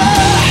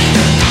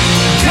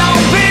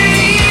 Don't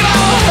believe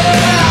all her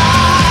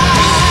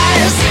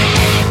lies. Say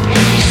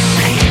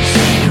it,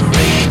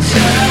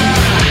 senorita.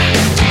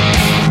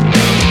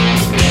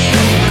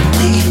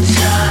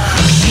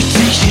 She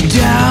takes you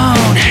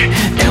down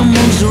and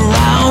moves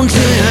around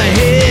till your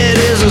head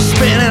is a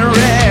spinning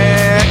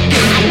wreck.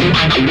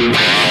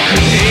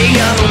 Ain't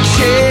got no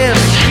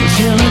chance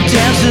until the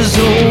dance is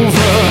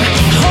over.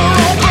 A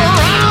rope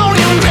around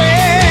your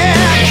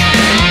neck.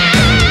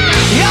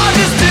 You're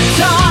just a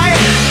toy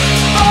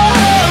for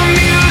her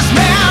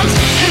amusement,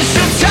 and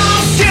she'll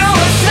toss you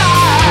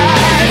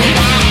aside.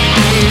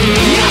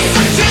 You're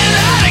such an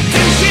addict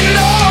and she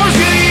knows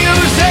you're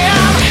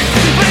using,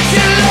 but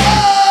you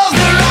love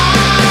the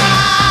ride.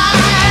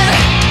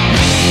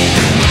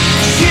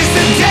 She's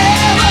the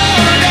devil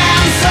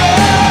dancer.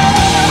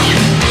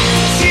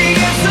 She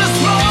gets the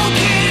smoke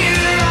in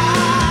her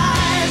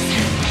eyes,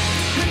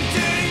 the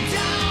dirty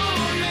down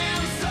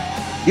romancer.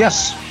 Yes,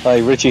 Hi,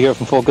 Richie here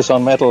from Focus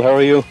on Metal. How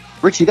are you?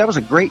 Richie, that was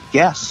a great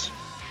guess.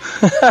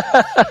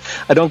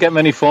 I don't get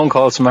many phone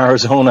calls from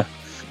Arizona.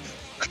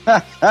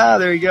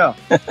 There you go.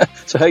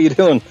 So how you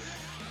doing?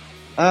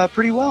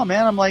 Pretty well,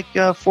 man. I'm like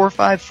 4 or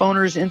 5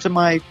 phoners into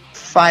my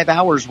 5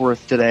 hours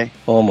worth today.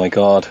 Oh my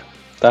God,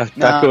 that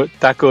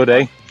good,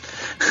 eh?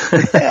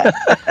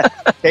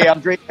 Hey,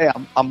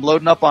 I'm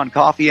loading up on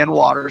coffee and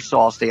water, so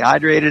I'll stay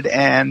hydrated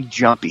and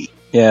jumpy.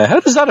 Yeah.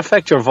 How does that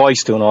affect your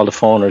voice doing all the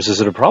phoners? Is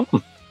it a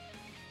problem?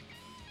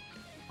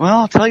 Well,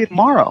 I'll tell you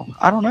tomorrow.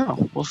 I don't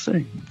know. We'll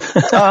see.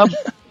 I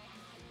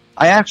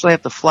actually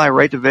have to fly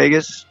right to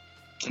Vegas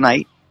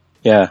tonight.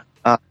 Yeah.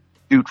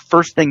 Do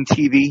first thing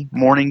TV,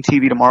 morning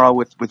TV tomorrow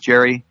with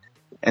Jerry,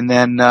 and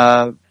then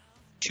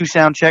 2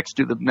 sound checks,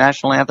 do the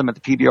national anthem at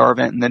the PBR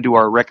event, and then do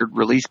our record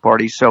release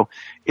party. So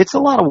it's a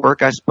lot of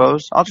work, I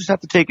suppose. I'll just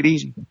have to take it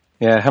easy.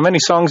 Yeah. How many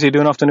songs are you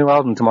doing off the new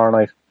album tomorrow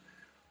night?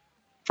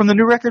 From the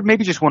new record,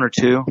 maybe just 1 or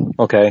 2.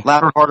 Okay.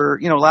 Louder, Harder,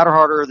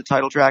 the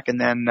title track, and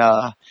then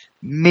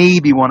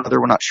maybe one other.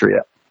 We're not sure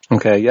yet.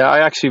 Okay. Yeah,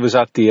 I actually was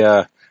at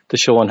the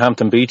show in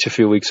Hampton Beach a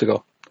few weeks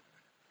ago.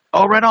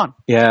 Oh, right on.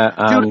 Yeah.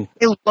 Dude,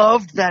 I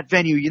loved that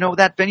venue. You know,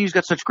 that venue's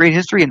got such great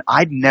history, and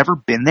I'd never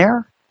been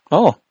there.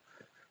 Oh.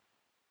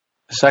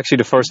 It's actually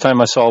the first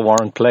time I saw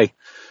Warrant play.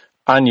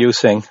 And you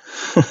sing.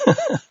 Well,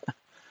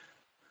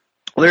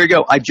 there you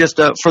go. I just,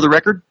 for the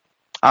record,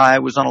 I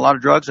was on a lot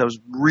of drugs. I was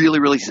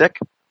really, really sick.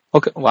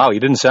 Okay. Wow, you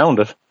didn't sound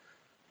it.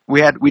 We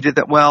did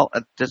that. Well,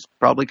 that's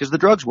probably because the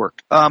drugs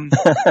worked.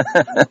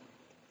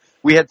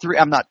 We had 3.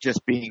 I'm not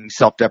just being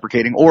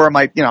self-deprecating, or am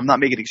I? I'm not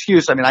making an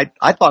excuse. I mean,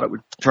 I thought it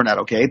would turn out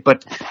okay,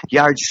 but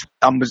yeah,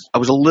 I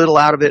was a little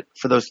out of it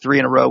for those 3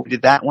 in a row. We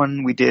did that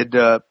one. We did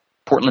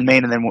Portland,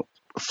 Maine, and then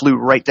flew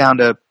right down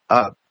to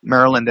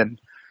Maryland, and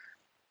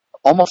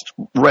almost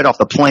right off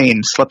the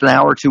plane, slept an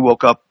hour or 2,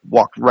 woke up,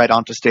 walked right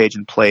onto stage,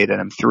 and played at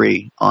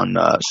M3 on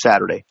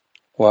Saturday.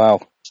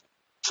 Wow.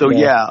 So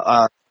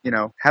yeah,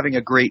 having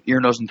a great ear,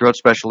 nose, and throat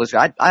specialist.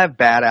 I have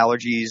bad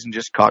allergies and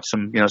just caught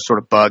some, sort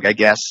of bug, I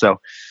guess.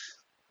 So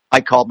I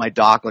called my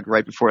doc like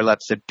right before I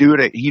left. Said, dude,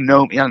 he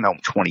know me. I don't know,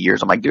 20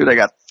 years. I'm like, dude, I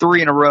got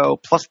 3 in a row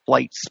plus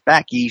flights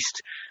back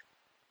east.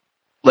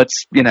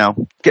 Let's,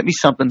 get me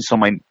something so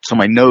my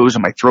nose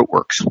and my throat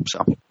works.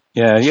 So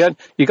yeah,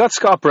 you got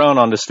Scott Brown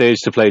on the stage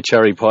to play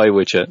Cherry Pie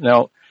with you.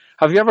 Now,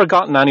 have you ever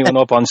gotten anyone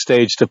up on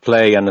stage to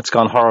play and it's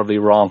gone horribly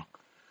wrong?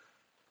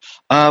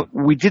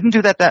 We didn't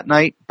do that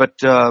night, but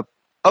Scott,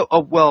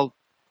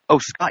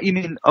 you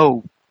mean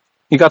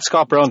you got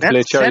Scott Brown to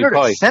play Cherry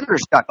Pie. Senator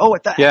Scott. Oh,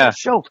 at that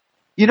show.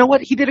 You know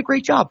what? He did a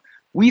great job.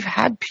 We've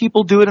had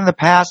people do it in the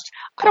past.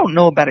 I don't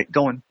know about it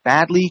going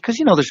badly because,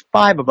 there's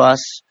 5 of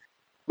us.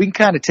 We can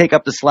kind of take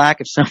up the slack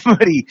if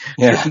somebody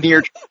is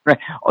near.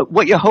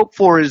 What you hope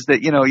for is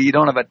that, you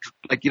don't have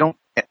you don't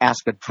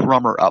ask a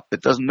drummer up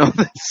that doesn't know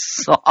the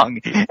song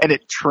and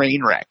it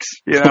train wrecks,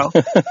 You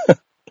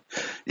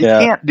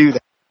can't do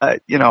that.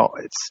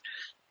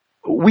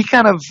 We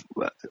kind of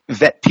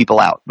vet people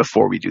out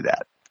before we do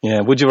that.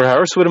 Yeah. Would you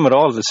rehearse with him at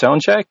all at the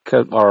sound check,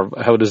 or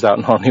how does that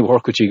normally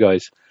work with you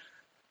guys?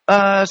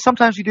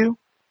 Sometimes we do.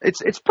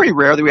 It's pretty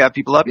rare that we have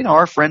people up.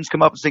 Our friends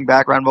come up and sing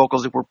background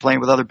vocals if we're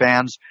playing with other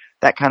bands,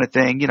 that kind of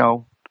thing.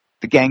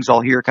 The gang's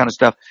all here kind of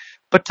stuff.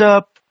 But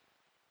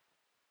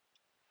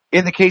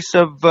in the case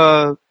of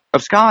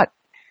Scott,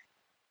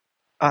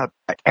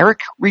 Eric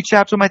reached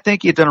out to him. I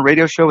think he had done a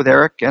radio show with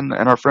Eric and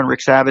our friend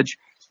Rick Savage.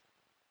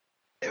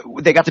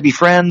 They got to be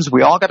friends.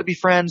 We all got to be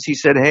friends. He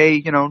said,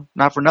 hey,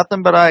 not for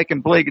nothing, but I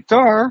can play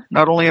guitar.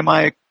 Not only am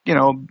I, a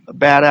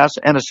badass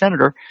and a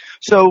senator.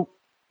 So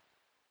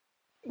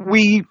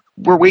we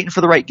were waiting for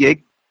the right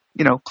gig,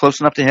 close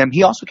enough to him.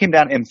 He also came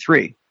down to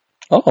M3.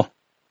 Oh.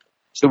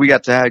 So we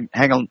got to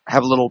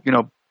have a little,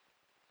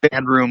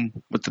 band room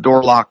with the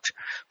door locked,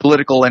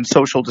 political and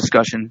social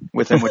discussion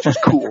with him, which is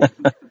cool.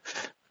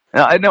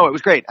 I know it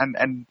was great.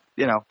 And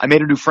I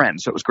made a new friend,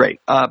 so it was great.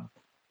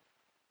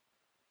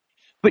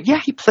 But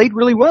yeah, he played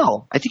really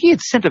well. I think he had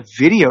sent a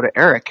video to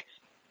Eric.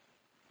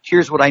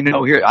 Here's what I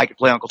know. Here, I can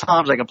play Uncle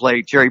Tom's. I can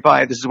play Cherry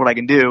Pie. This is what I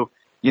can do,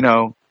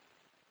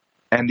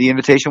 and the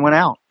invitation went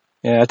out.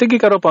 Yeah, I think he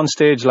got up on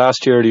stage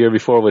last year or the year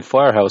before with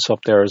Firehouse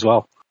up there as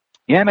well.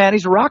 Yeah, man,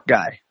 he's a rock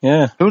guy.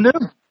 Yeah. Who knew?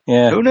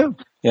 Yeah. Who knew?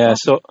 Yeah,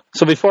 so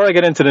before I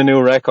get into the new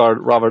record,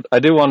 Robert, I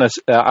do want to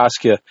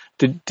ask you,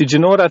 did you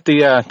know that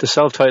the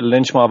self-titled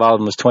Lynch Mob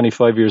album is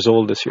 25 years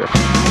old this year?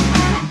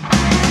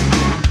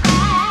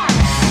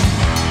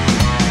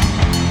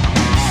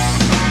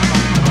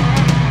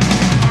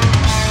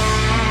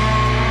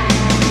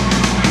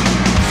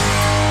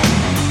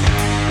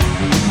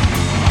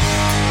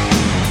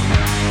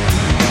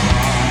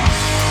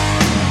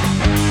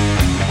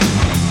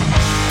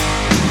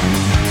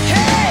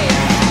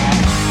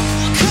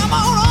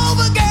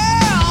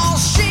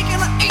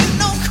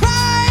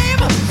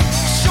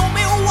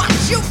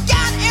 You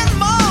got and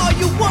more,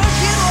 you work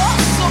it all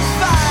so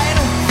fine.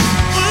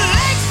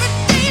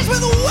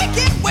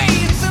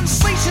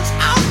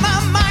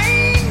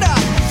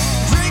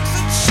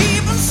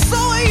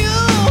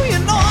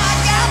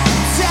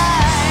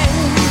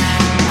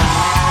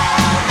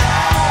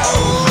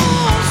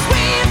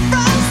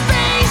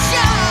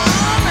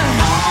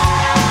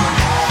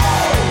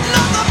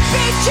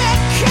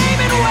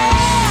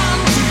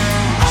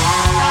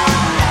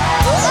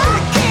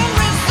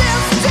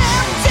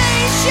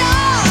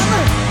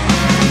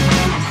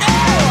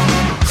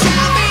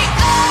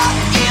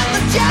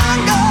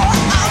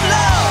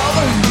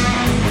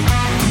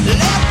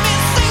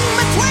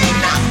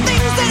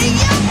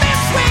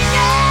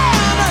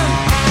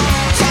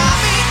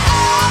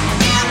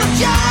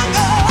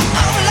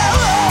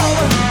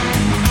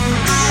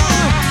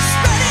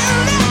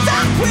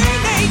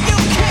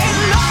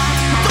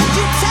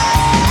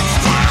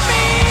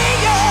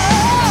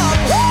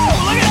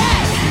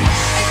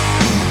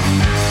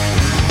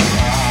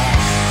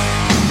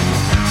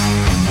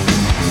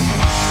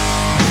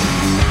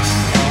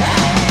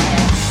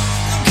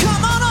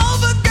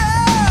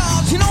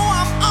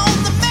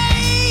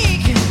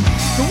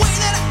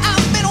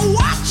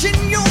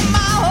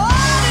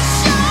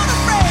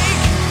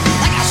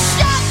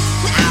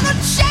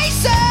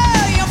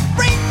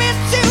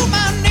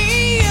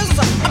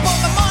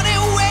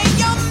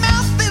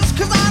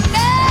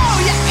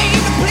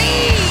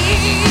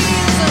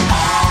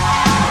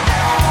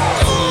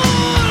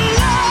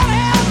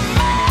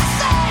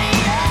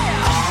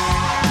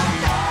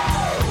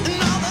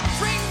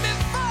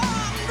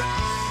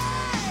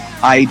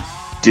 I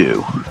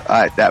do.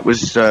 That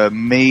was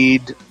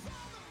made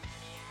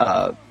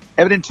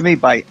evident to me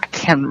by, I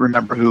can't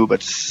remember who,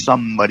 but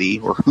somebody,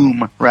 or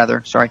whom,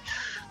 rather, sorry.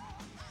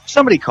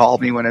 Somebody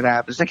called me when it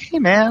happened. It's like, hey,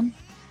 man,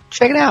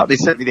 check it out. They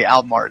sent me the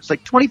album art. It's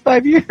like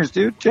 25 years,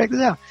 dude. Check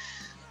this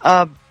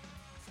out.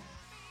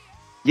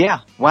 Yeah,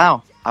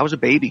 wow. I was a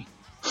baby.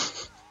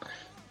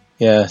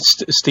 Yeah,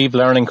 steep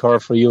learning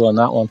curve for you on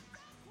that one.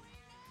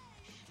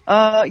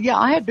 Yeah,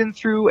 I had been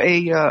through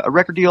a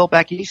record deal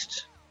back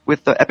east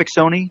with Epic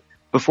Sony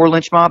before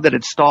Lynch Mob that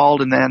had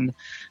stalled, and then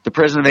the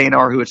president of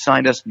A&R who had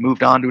signed us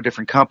moved on to a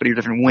different company, a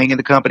different wing of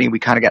the company, and we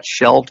kind of got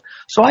shelved.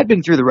 So I'd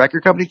been through the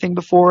record company thing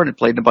before and had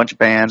played in a bunch of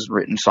bands,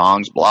 written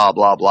songs, blah,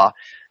 blah, blah.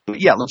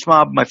 But yeah, Lynch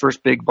Mob, my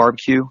first big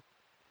barbecue.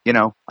 You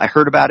know, I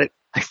heard about it.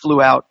 I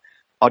flew out,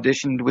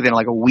 auditioned within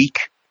like a week,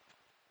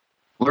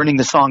 learning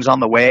the songs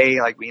on the way.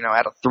 Like, you know, I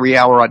had a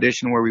 3-hour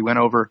audition where we went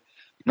over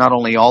not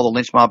only all the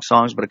Lynch Mob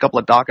songs, but a couple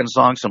of Dawkins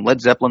songs, some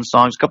Led Zeppelin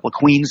songs, a couple of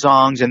Queen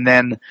songs, and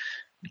then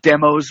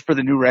demos for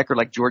the new record.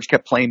 Like, George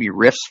kept playing me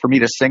riffs for me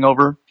to sing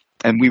over,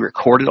 and we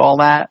recorded all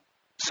that.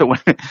 So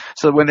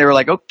when they were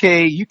like,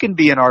 okay, you can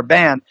be in our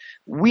band,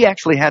 we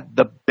actually had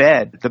the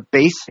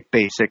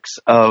basics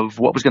of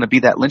what was going to be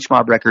that Lynch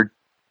Mob record,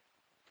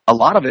 a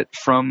lot of it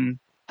from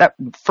that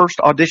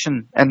first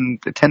audition, and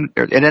it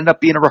ended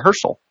up being a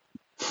rehearsal.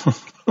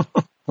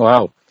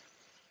 Wow.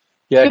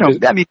 Yeah, you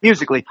know, I mean,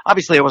 musically,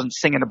 obviously I wasn't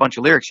singing a bunch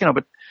of lyrics, you know,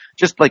 but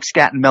just like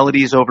scatting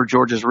melodies over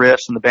George's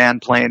riffs and the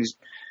band playing.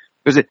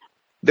 Because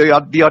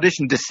the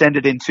audition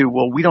descended into,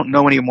 well, we don't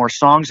know any more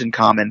songs in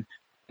common.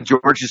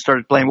 George just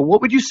started playing, well,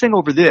 what would you sing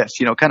over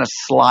this? You know, kind of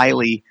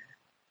slyly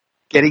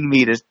getting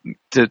me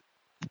to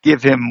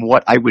give him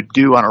what I would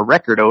do on a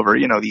record over,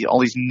 you know, all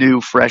these new,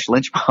 fresh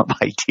Lynch Mob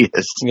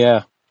ideas.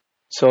 Yeah.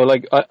 So,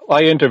 like,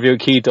 I interviewed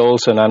Keith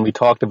Olsen, and we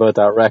talked about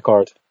that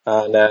record.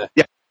 And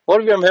yeah. What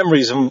are your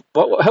memories, and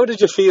how did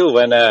you feel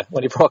when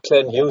you brought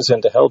Glenn Hughes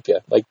in to help you?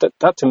 Like,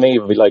 that to me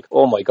would be like,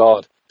 oh my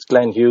God, it's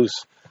Glenn Hughes.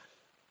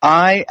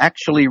 I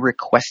actually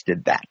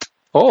requested that.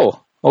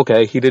 Oh,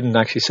 okay. He didn't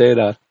actually say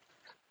that.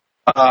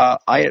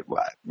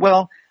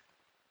 Well,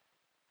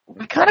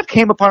 we kind of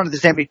came upon it at the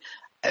same time.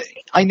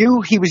 I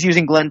knew he was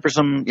using Glenn for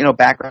some, you know,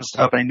 background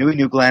stuff, and I knew he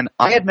knew Glenn.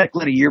 I had met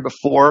Glenn a year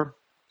before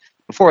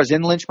I was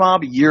in Lynch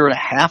Mob, a year and a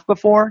half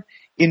before,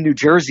 in New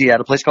Jersey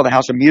at a place called the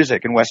House of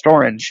Music in West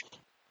Orange,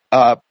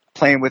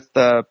 playing with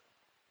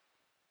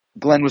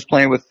Glenn was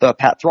playing with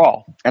Pat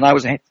Thrall, and I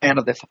was a fan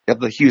of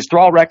the Hughes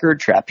Thrall record,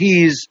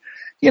 Trapeze,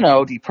 you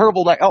know, Deep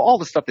Purple, like all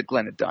the stuff that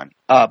Glenn had done.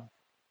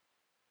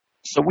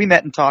 So we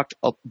met and talked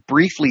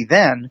briefly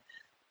then,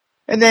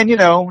 and then, you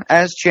know,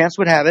 as chance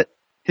would have it,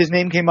 his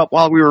name came up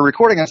while we were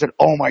recording. I said,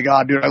 oh my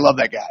God, dude, I love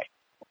that guy.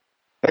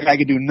 That guy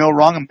could do no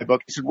wrong in my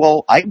book. He said,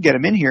 well, I can get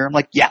him in here. I'm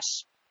like,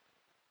 yes,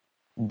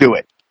 do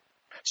it.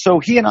 So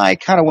he and I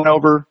kind of went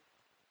over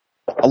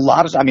a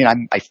lot of, I mean,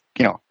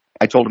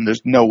 I told him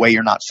there's no way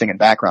you're not singing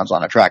backgrounds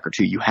on a track or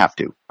two. You have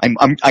to.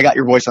 I got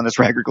your voice on this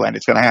record, Glenn.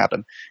 It's going to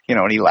happen. You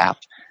know, and he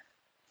laughed.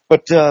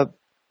 But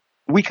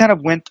we kind of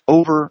went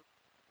over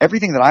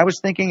everything that I was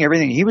thinking,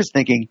 everything he was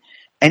thinking,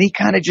 and he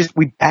kind of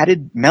we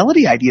batted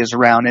melody ideas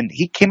around, and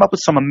he came up with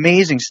some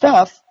amazing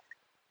stuff.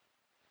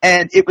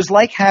 And it was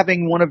like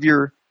having one of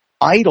your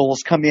idols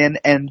come in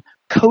and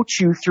coach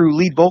you through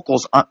lead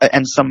vocals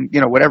and some,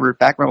 you know, whatever,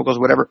 background vocals,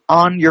 whatever,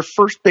 on your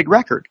first big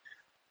record.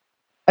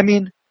 I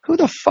mean, who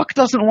the fuck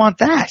doesn't want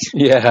that?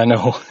 Yeah, I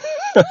know.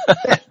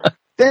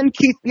 Then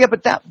Keith, yeah,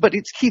 but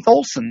it's Keith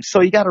Olsen,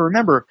 so you got to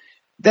remember.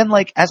 Then,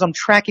 like, as I'm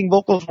tracking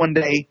vocals one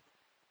day,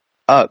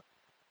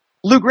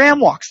 Lou Gramm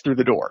walks through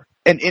the door,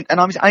 and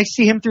I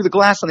see him through the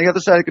glass on the other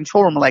side of the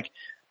control room. I'm like,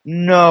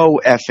 no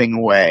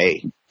effing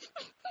way.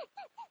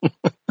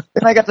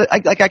 And I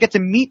get to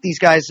meet these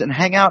guys and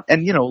hang out,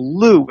 and, you know,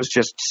 Lou was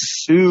just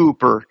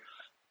super,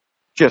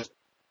 just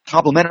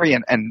complimentary,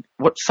 and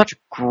what such a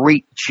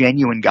great,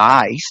 genuine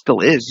guy. He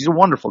still is. He's a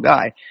wonderful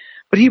guy,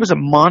 but he was a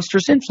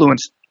monstrous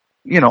influence,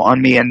 you know,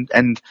 on me,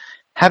 and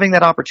having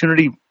that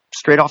opportunity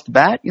straight off the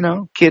bat, you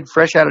know, kid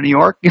fresh out of New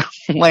York,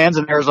 lands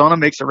in Arizona,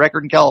 makes a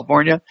record in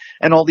California,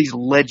 and all these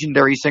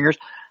legendary singers.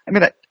 I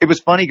mean, it was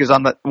funny because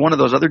on one of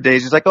those other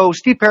days, he's like, oh,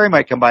 Steve Perry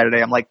might come by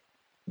today. I'm like,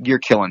 you're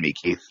killing me,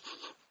 Keith.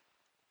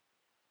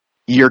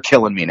 You're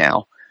killing me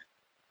now.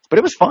 But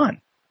it was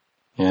fun.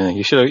 Yeah,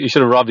 you should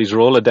have robbed his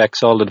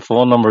Rolodex, all the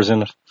phone numbers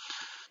in it.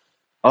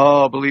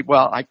 Oh,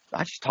 I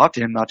just talked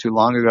to him not too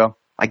long ago.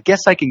 I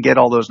guess I can get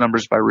all those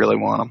numbers if I really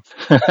want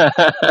them.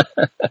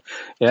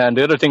 Yeah, and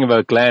the other thing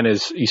about Glenn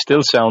is he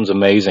still sounds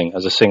amazing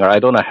as a singer. I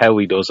don't know how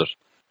he does it.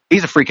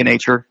 He's a freak of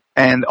nature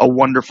and a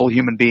wonderful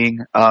human being.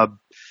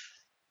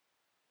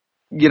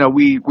 You know,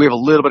 we have a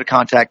little bit of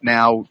contact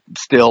now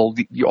still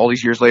all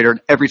these years later.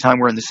 And every time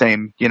we're in the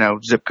same, you know,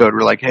 zip code,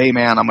 we're like, hey,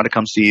 man, I'm going to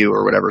come see you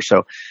or whatever.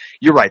 So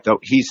you're right, though.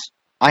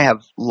 I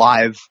have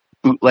live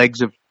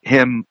bootlegs of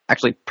him,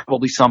 actually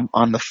probably some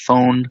on the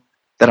phone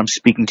that I'm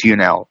speaking to you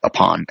now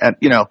upon. And,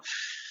 you know,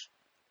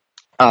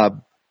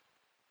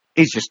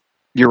 he's just,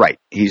 you're right.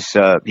 He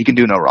can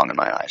do no wrong in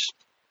my eyes.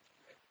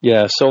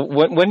 Yeah, so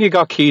when you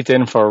got Keith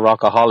in for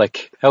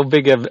Rockaholic, how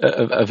big of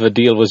a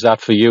deal was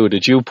that for you?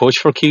 Did you push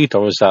for Keith,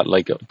 or was that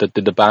like, did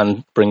the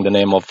band bring the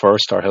name up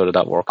first, or how did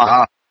that work?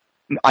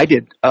 I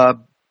did.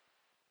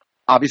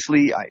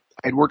 Obviously,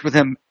 I'd worked with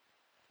him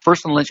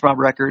first on the Lynch Mob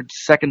record,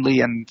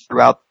 secondly, and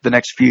throughout the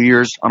next few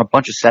years on a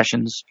bunch of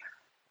sessions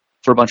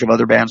for a bunch of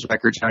other bands'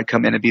 records, and I'd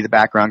come in and be the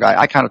background guy.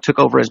 I kind of took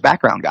over as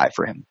background guy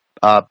for him.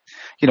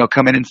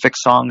 Come in and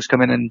fix songs,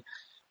 come in and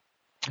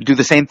do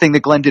the same thing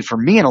that Glenn did for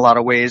me in a lot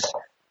of ways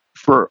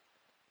for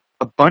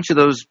a bunch of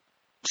those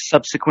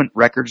subsequent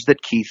records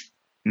that Keith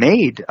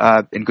made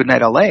in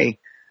Goodnight LA.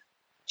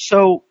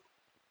 So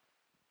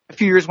a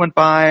few years went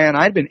by, and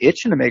I'd been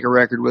itching to make a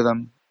record with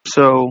him.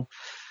 So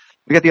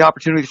we got the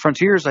opportunity with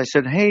Frontiers. I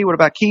said, hey, what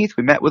about Keith?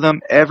 We met with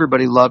him.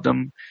 Everybody loved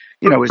him.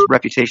 His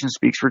reputation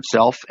speaks for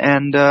itself.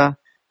 And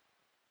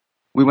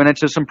we went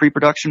into some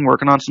pre-production,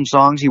 working on some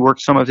songs. He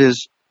worked some of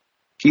his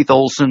Keith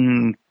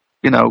Olsen,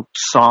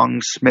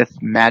 songsmith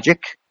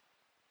magic.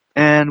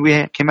 And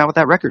we came out with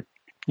that record.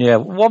 Yeah.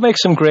 What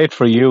makes him great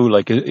for you?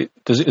 Like,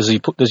 does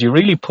he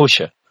really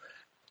push it?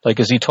 Like,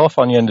 is he tough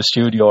on you in the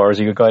studio, or is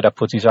he a guy that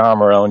puts his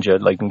arm around you,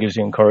 like, and gives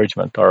you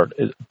encouragement, or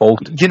both?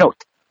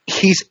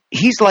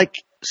 He's like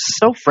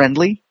so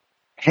friendly.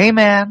 Hey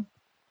man,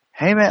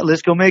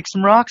 let's go make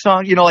some rock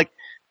songs.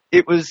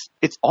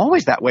 It's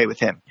always that way with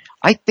him.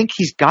 I think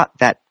he's got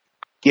that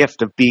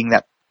gift of being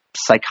that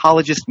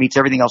psychologist meets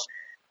everything else.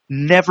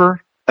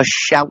 Never a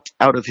shout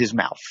out of his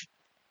mouth.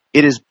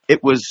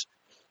 It was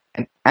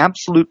an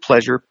absolute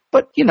pleasure,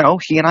 but he and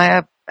I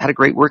have had a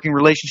great working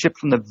relationship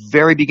from the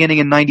very beginning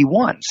in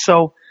 91.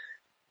 So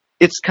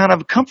it's kind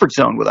of a comfort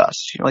zone with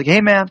us. You're like,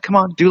 hey man, come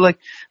on,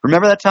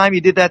 remember that time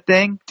you did that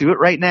thing? Do it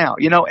right now.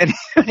 And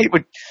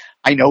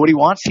I know what he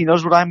wants. He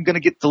knows what I'm going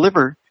to get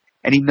delivered,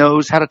 and he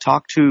knows how to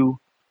talk to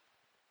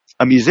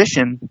a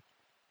musician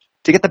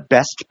to get the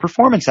best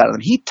performance out of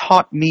them. He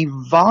taught me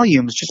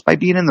volumes just by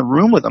being in the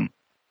room with him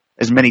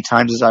as many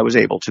times as I was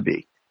able to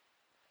be.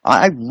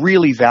 I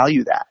really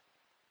value that.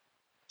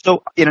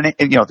 So,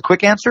 the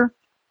quick answer,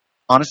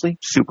 honestly,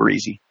 super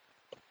easy.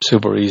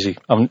 Super easy.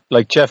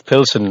 Like Jeff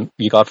Pilson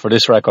you got for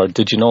this record,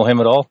 did you know him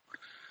at all?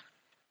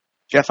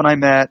 Jeff and I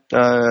met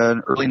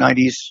in early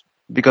 90s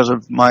because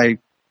of my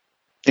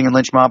thing in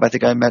Lynch Mob. I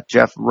think I met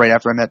Jeff right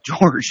after I met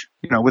George,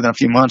 within a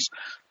few months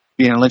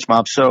being in Lynch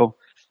Mob. So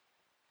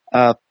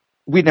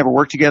we'd never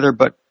worked together,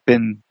 but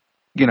been,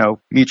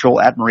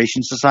 mutual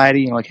admiration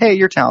society. Like, hey,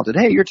 you're talented.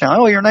 Hey, you're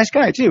talented. Oh, you're a nice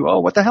guy too.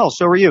 Oh, what the hell?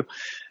 So are you.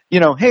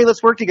 Hey,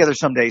 let's work together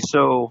someday.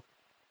 So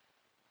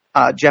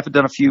Jeff had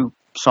done a few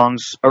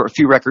songs or a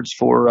few records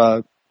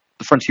for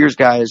the Frontiers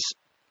guys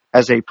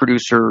as a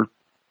producer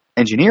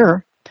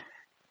engineer,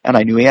 and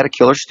I knew he had a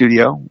killer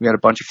studio. We had a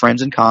bunch of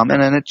friends in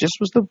common, and it just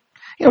was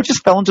it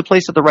just fell into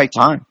place at the right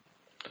time.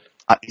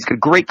 He's got a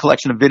great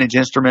collection of vintage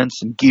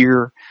instruments and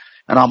gear,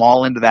 and I'm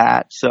all into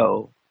that.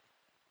 So,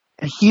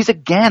 and he's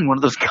again one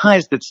of those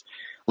guys that's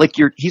like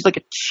he's like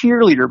a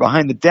cheerleader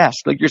behind the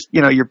desk. Like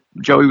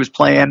Joey was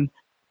playing,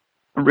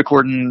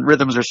 recording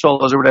rhythms or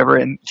solos or whatever,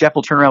 and Jeff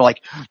will turn around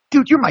like,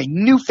 dude, you're my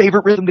new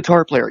favorite rhythm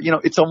guitar player.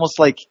 It's almost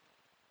like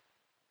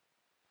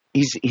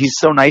he's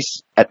so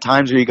nice at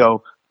times where you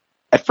go,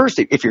 at first,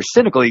 if you're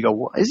cynical, you go,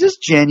 well, is this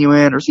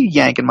genuine, or is he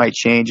yanking my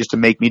chain just to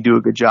make me do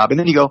a good job? And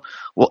then you go,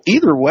 well,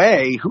 either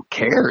way, who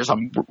cares?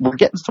 We're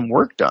getting some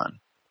work done.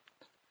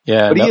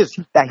 Yeah, but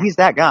he's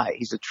that guy.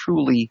 He's a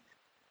truly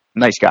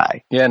nice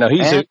guy. Yeah, no,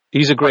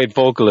 he's a great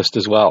vocalist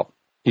as well.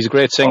 He's a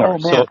great singer. Oh,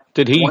 so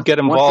did he get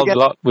involved a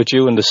lot with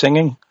you in the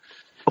singing?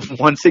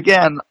 Once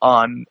again,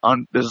 on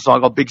there's a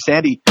song called Big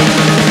Sandy. Big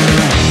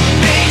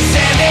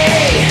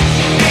Sandy,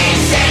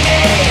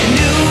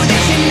 knew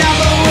that your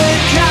number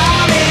would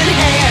come in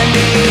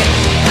handy.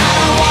 I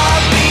don't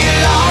wanna be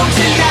alone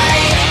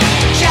tonight,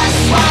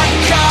 just one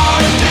call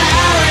to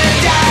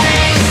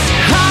paradise.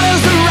 Hot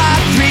as the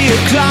rock, 3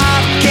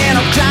 o'clock, and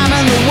I'm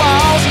climbing the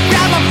walls.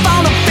 Grab my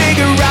phone to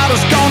figure out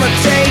who's gonna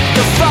take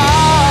the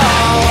fall.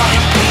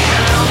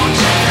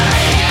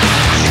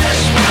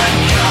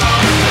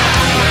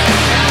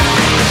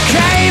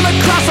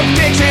 Across a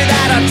picture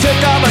that I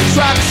took of a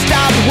truck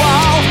stop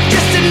wall.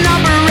 Just a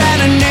number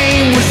and a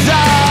name was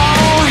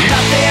all.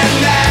 Nothing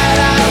that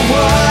I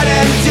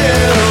wouldn't do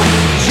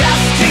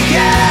just to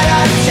get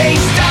a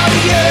taste of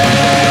you.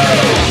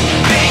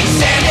 Big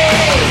Sandy,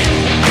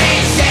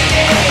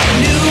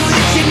 knew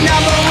that your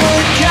number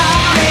would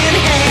come in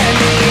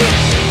handy.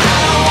 I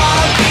don't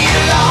wanna be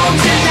alone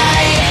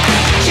tonight,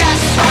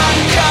 just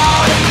one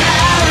call to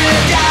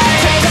paradise.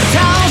 Takes a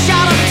tall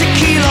shot of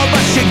tequila,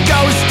 but she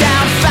goes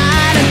down fine.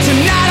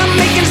 Tonight I'm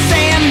making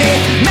Sandy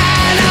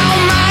man on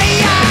my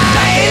eye.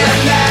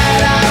 Nothing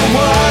that I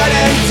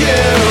wouldn't do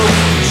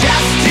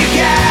just to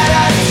get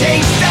a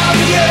taste of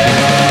you.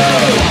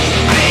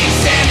 Big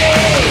Sandy,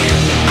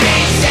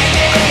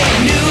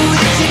 knew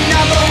that your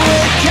number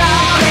would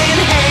come in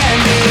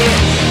handy.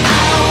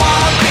 I don't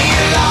wanna be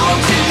alone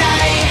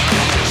tonight,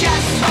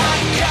 just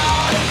one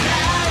call to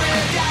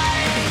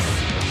paradise.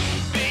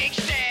 Big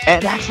Sandy.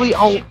 And actually,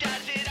 I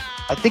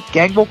think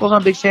gang vocals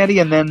on Big Sandy,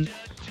 and then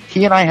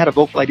he and I had a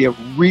vocal idea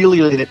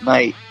really late at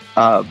night,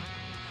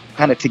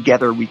 kind of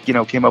together. We,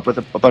 came up with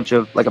a bunch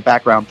of, like, a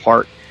background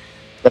part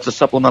that's a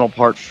supplemental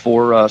part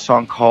for a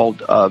song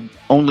called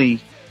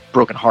Only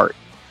Broken Heart.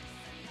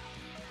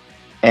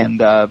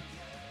 And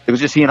it was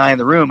just he and I in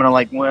the room, and I'm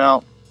like,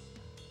 well,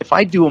 if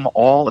I do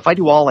all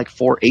like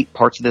 8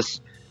 parts of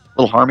this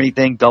little harmony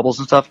thing, doubles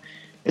and stuff,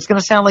 it's going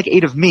to sound like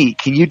 8 of me.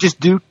 Can you just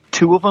do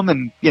 2 of them?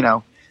 And,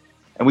 and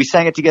we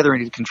sang it together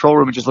in the control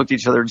room and just looked at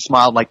each other and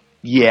smiled like,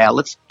 yeah,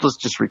 let's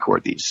just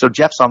record these. So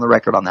Jeff's on the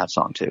record on that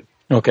song too.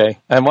 Okay.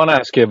 I want to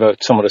ask you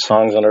about some of the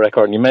songs on the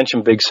record. And you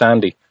mentioned Big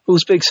Sandy.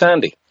 Who's Big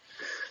Sandy?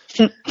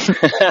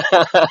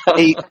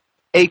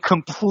 a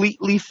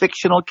completely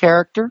fictional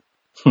character.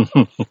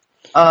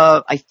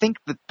 I think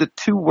that the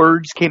 2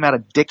 words came out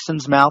of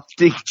Dixon's mouth.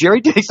 Jerry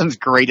Dixon's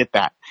great at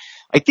that.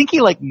 I think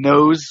he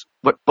knows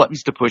what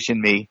buttons to push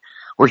in me,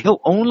 where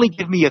he'll only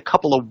give me a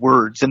couple of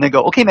words and then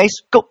go, okay,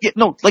 Mace, go,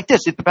 no, like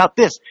this, it's about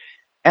this.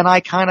 And I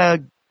kind of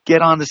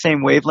get on the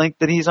same wavelength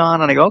that he's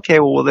on, and I go, okay,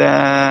 well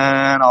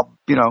then I'll,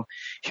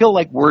 he'll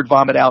word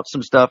vomit out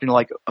some stuff,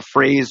 like a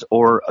phrase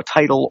or a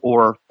title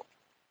or,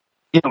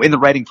 in the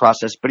writing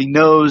process, but he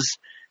knows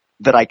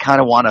that I kind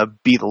of want to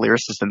be the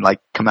lyricist and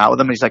come out with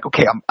them. And he's like,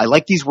 okay, I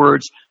like these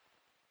words,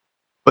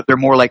 but they're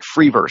more like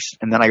free verse.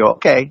 And then I go,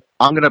 okay,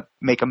 I'm going to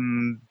make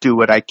them do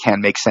what I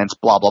can, make sense,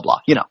 blah, blah, blah,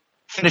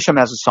 finish them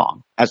as a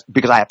song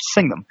because I have to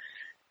sing them.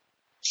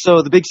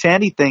 So the Big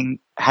Sandy thing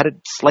had a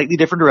slightly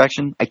different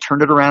direction. I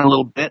turned it around a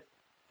little bit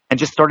and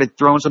just started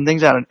throwing some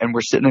things out. And we're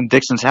sitting in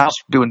Dixon's house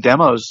doing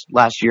demos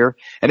last year.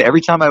 And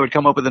every time I would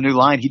come up with a new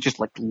line, he'd just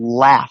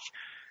laugh.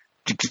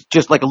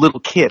 Just like a little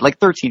kid, like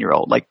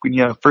 13-year-old. Like when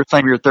first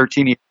time you're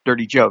 13, you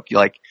dirty joke. You're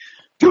like,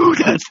 dude,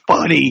 that's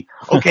funny.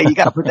 Okay, you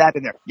got to put that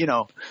in there,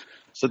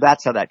 So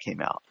that's how that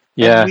came out.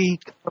 Yeah. And we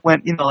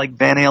went, like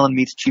Van Halen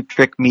meets Cheap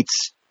Trick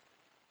meets,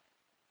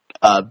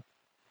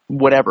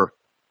 whatever.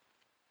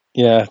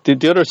 Yeah.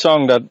 The other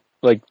song that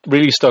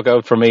really stuck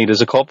out for me,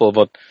 there's a couple,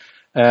 but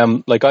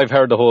I've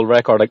heard the whole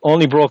record.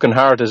 Only Broken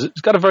Heart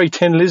it's got a very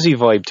Thin Lizzy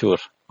vibe to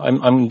it.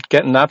 I'm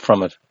getting that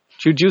from it.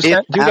 Do you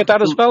get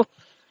that as well?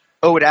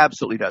 Oh, it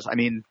absolutely does. I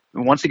mean,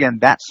 once again,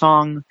 that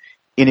song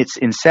in its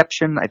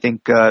inception, I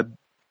think, I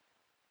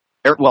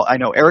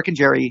know Eric and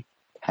Jerry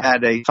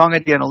had a song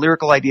idea and a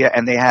lyrical idea,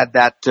 and they had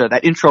that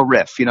intro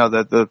riff,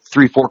 the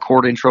 3/4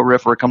 chord intro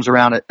riff where it comes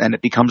around it and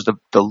it becomes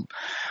the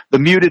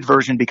muted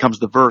version becomes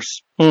the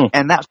verse.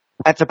 And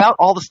that's about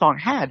all the song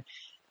had.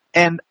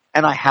 And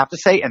I have to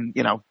say, and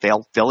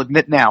they'll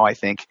admit now, I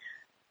think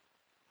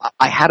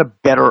I had a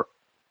better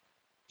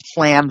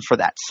plan for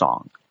that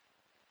song.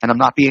 And I'm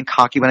not being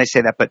cocky when I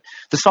say that, but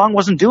the song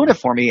wasn't doing it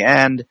for me.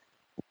 And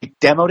we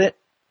demoed it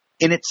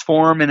in its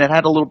form, and it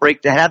had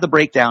it had the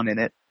breakdown in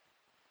it.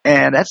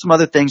 And had some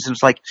other things, and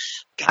it's like,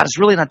 God, it's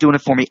really not doing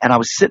it for me. And I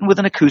was sitting with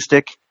an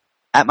acoustic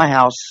at my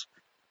house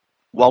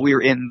while we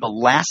were in the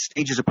last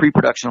stages of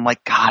pre-production. I'm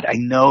like, God, I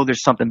know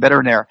there's something better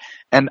in there.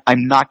 And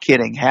I'm not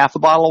kidding. Half a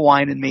bottle of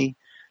wine in me,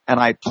 and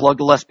I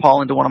plugged a Les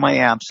Paul into one of my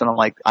amps, and I'm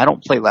like, I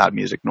don't play loud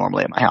music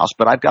normally at my house,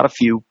 but I've got a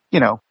few,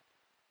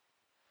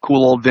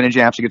 cool old vintage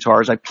amps and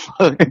guitars I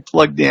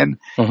plugged in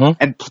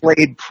and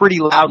played pretty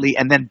loudly,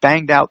 and then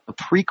banged out the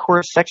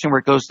pre-chorus section where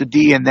it goes to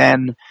D, and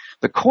then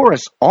the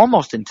chorus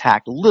almost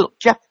intact. A little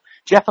Jeff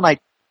and I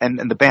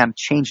and the band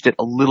changed it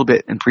a little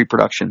bit in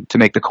pre-production to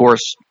make the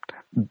chorus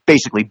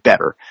basically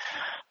better.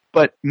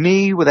 But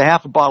me with a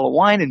half a bottle of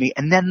wine in me,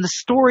 and then the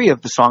story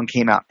of the song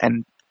came out,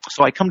 and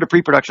so I come to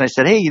pre-production. I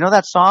said, hey,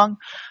 that song?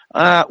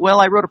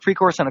 Well, I wrote a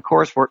pre-chorus and a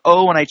chorus for it.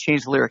 Oh, and I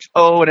changed the lyrics.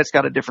 Oh, and it's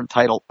got a different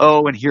title.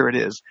 Oh, and here it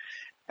is.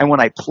 And when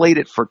I played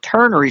it for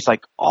Turner, he's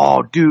like,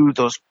 oh, dude,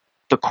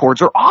 the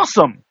chords are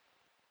awesome.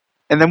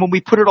 And then when we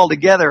put it all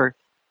together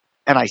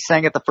and I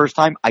sang it the first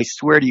time, I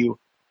swear to you,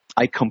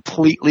 I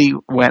completely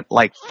went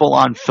full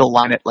on Phil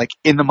Lynott,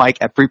 in the mic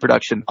at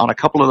pre-production on a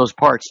couple of those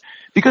parts,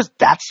 because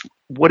that's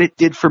what it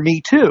did for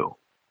me too.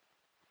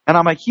 And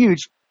I'm a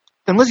huge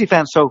Thin Lizzy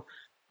fan. So,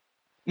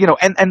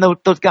 and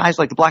those guys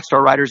like the Black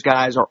Star Riders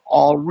guys are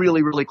all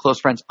really, really close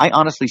friends. I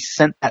honestly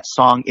sent that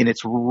song in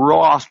its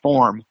raw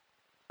form,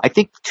 I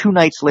think 2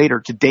 nights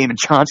later, to Damon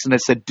Johnson and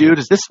said, dude,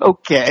 is this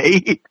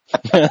okay?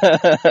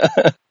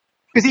 Because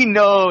he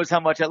knows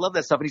how much I love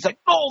that stuff. And he's like,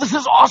 oh, this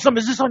is awesome.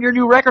 Is this on your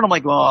new record? I'm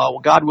like, oh, well,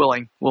 God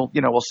willing. Well,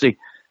 we'll see.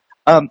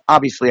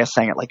 Obviously, I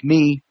sang it like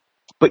me.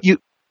 But you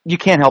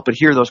can't help but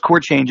hear those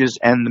chord changes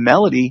and the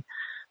melody.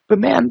 But,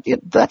 man,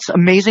 that's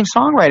amazing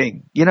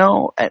songwriting,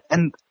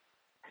 And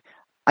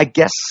I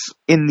guess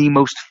in the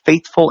most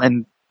faithful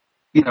and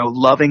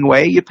loving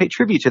way, you pay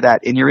tribute to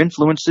that in your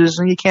influences,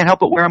 and you can't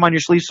help but wear them on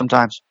your sleeve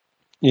sometimes.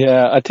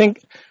 Yeah, I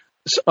think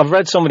I've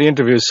read some of the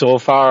interviews so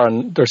far,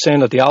 and they're saying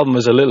that the album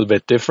is a little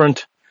bit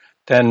different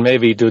than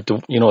maybe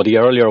the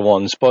earlier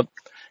ones. But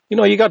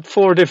you got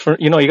 4 different.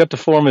 You got the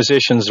 4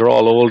 musicians. They're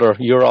all older.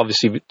 You're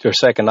obviously your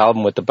second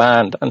album with the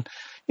band, and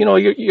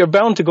you're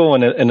bound to go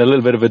in a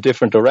little bit of a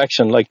different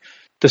direction. Like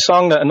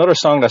another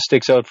song that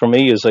sticks out for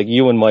me is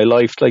You and My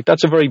Life.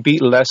 That's a very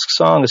Beatlesque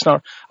song. It's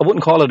not. I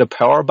wouldn't call it a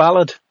power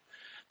ballad.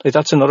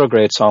 That's another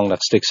great song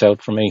that sticks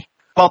out for me.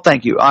 Well,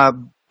 thank you.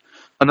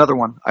 Another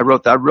one. I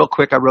wrote that real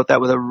quick. I wrote that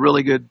with a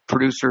really good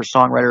producer,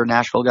 songwriter,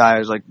 Nashville guy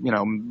who's like,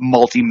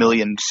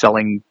 multi-million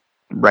selling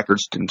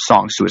records and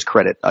songs to his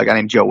credit. A guy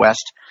named Joe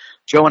West.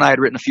 Joe and I had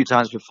written a few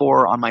times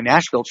before on my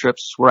Nashville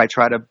trips where I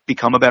try to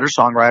become a better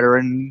songwriter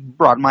and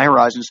broaden my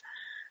horizons.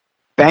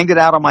 Banged it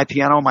out on my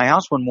piano in my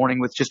house one morning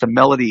with just a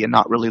melody and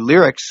not really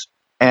lyrics.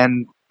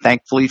 And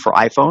thankfully for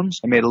iPhones,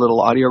 I made a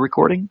little audio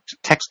recording,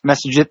 text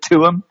messaged it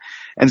to him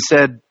and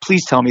said,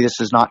 please tell me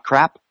this is not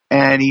crap.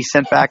 And he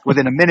sent back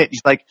within a minute.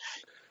 He's like,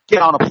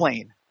 get on a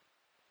plane,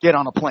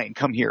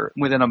 come here.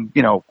 Within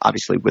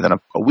obviously within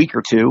a week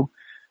or two,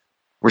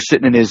 we're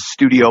sitting in his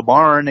studio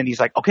barn and he's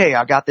like, okay,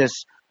 I got this.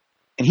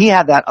 And he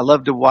had that, I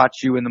love to watch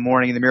you in the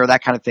morning in the mirror,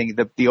 that kind of thing,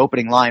 the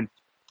opening line.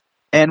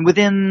 And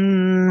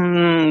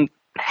within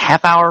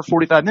half hour,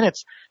 45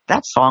 minutes,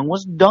 that song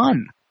was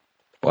done.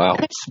 Wow.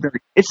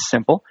 It's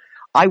simple.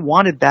 I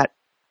wanted that,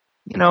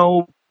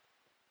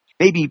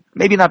 maybe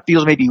not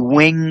Beatles, maybe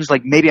Wings,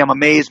 like Maybe I'm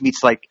Amazed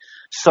meets like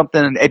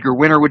something Edgar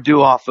Winter would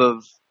do off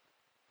of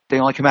They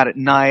Only Come Out at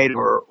Night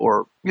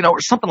or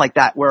something like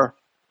that where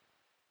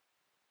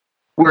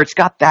it's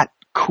got that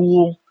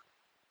cool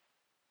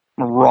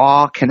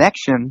raw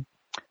connection.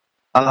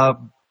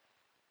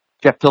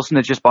 Jeff Pilson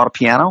had just bought a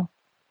piano.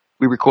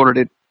 We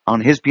recorded it on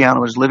his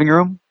piano in his living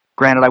room.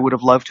 Granted, I would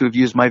have loved to have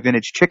used my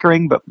vintage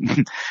Chickering, but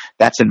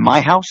that's in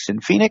my house in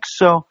Phoenix.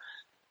 So,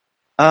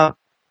 played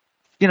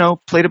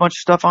a bunch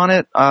of stuff on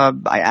it.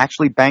 I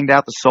actually banged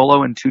out the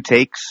solo in 2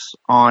 takes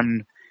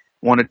on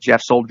one of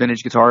Jeff's old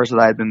vintage guitars that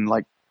I had been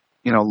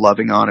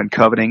loving on and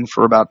coveting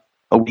for about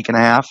a week and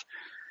a half.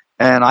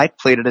 And I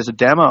played it as a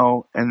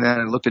demo, and then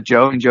I looked at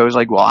Joe, and Joe was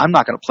like, well, I'm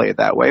not going to play it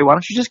that way. Why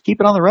don't you just keep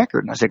it on the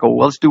record? And I said, well,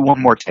 let's do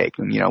one more take.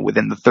 And,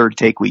 within the 3rd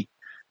take, we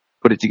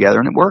put it together,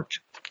 and it worked.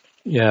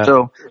 Yeah.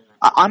 So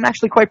I'm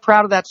actually quite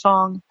proud of that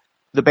song.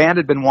 The band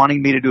had been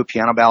wanting me to do a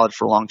piano ballad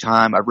for a long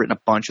time. I've written a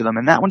bunch of them,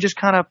 and that one just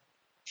kind of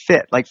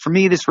fit. Like, for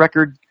me, this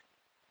record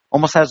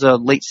almost has a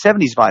late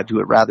 70s vibe to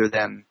it rather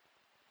than,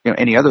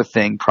 any other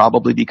thing,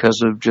 probably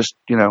because of just,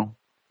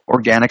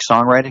 organic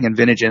songwriting and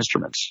vintage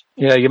instruments.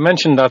 Yeah, you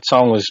mentioned that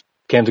song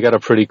came together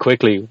pretty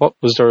quickly.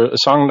 Was there a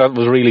song that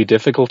was really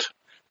difficult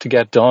to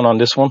get done on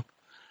this one?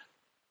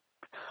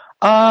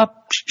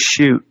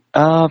 Shoot.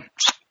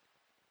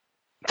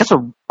 That's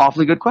an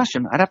awfully good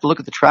question. I'd have to look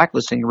at the track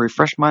listing and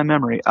refresh my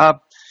memory.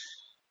 What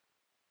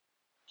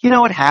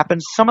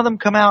happens? Some of them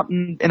come out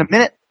in a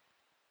minute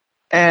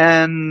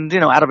and,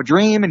 out of a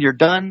dream and you're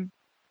done. I'm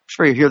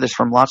sure you hear this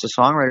from lots of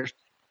songwriters.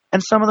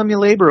 And some of them you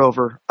labor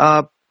over.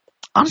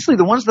 Honestly,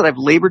 the ones that I've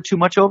labored too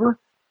much over,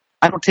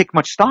 I don't take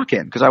much stock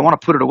in because I want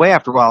to put it away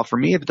after a while. For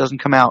me, if it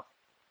doesn't come out,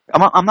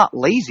 I'm not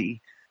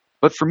lazy,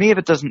 but for me,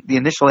 if the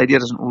initial idea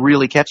doesn't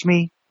really catch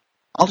me,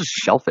 I'll just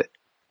shelf it.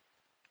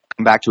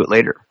 Come back to it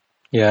later.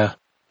 Yeah.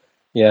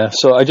 Yeah.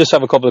 So I just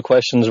have a couple of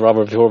questions,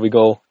 Robert, before we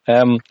go.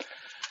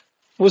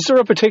 Was there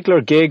a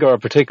particular gig or a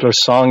particular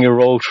song you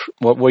wrote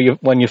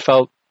when you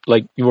felt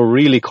like you were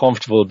really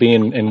comfortable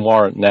being in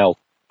Warrant now?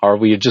 Or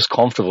were you just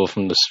comfortable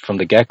from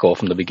the get-go,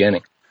 from the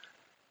beginning?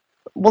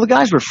 Well, the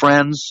guys were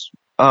friends.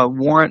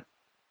 Warrant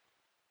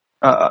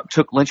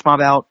took Lynch Mob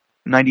out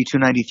 92,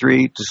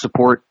 93 to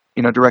support,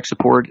 direct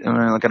support,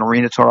 like an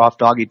arena tour off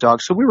Dog Eat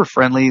Dog. So we were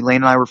friendly. Lane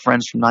and I were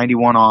friends from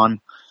 91 on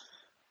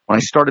when I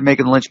started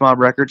making the Lynch Mob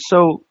record.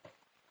 So,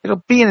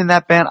 being in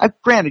that band,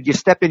 granted, you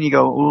step in, you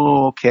go,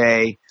 oh,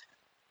 okay.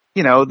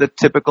 The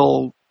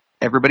typical,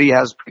 everybody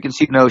has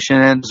preconceived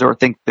notions or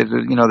think that,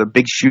 they're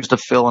big shoes to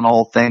fill and the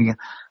whole thing.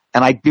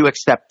 And I do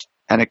accept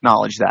and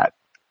acknowledge that.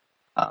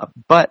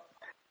 But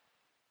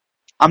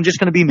I'm just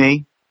going to be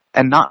me,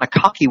 and not in a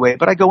cocky way,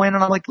 but I go in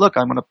and I'm like, look,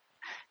 I'm going to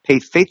pay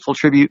faithful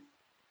tribute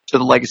to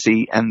the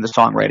legacy and the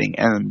songwriting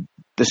and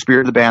the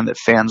spirit of the band that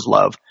fans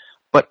love,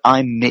 but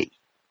I'm me.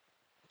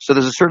 So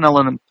there's a certain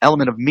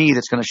element of me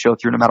that's going to show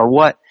through no matter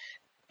what.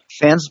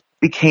 Fans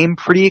became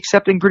pretty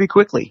accepting pretty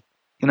quickly.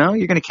 You're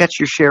going to catch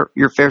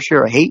your fair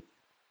share of hate,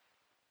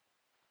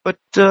 but,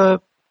 I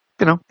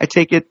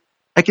take it,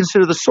 I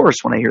consider the source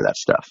when I hear that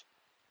stuff.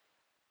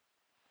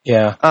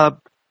 Yeah.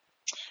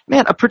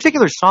 Man, a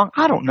particular song,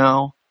 I don't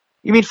know.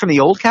 You mean from the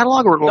old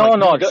catalog?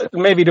 No.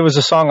 Maybe there was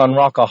a song on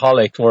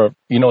Rockaholic where,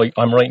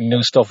 I'm writing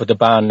new stuff with the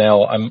band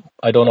now.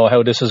 I don't know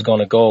how this is going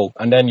to go.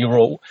 And then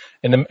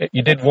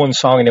you did one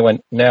song and you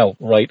went, now,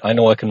 right, I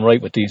know I can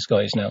write with these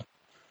guys now.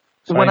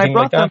 So when I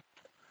brought them,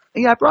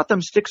 I brought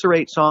them 6 or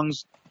 8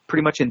 songs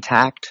pretty much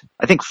intact.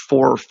 I think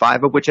 4 or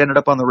 5 of which ended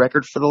up on the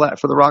record for the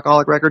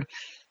Rockaholic record.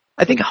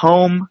 I think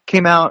Home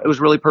came out. It was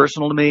really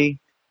personal to me.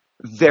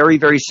 Very,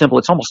 very simple.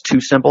 It's almost too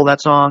simple,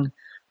 that song.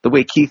 The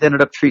way Keith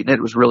ended up treating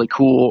it was really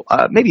cool.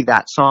 Maybe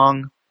that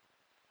song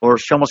or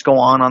Show Must Go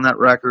On that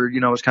record,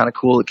 was kind of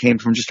cool. It came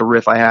from just a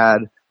riff I had.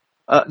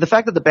 The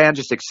fact that the band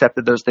just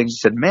accepted those things and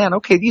said, man,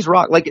 okay, these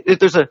rock. Like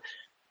there's a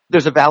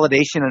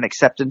validation and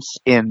acceptance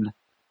in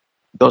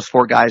those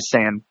 4 guys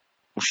saying,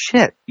 well,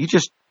 shit, you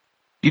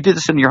did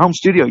this in your home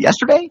studio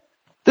yesterday?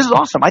 This is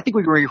awesome. I think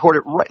we can record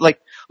it right. Like,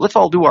 let's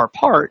all do our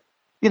part,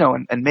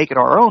 and make it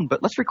our own,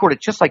 but let's record it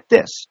just like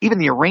this. Even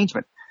the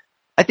arrangement.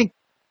 I think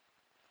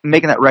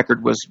making that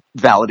record was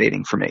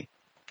validating for me.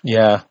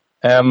 Yeah.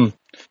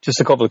 Just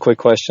a couple of quick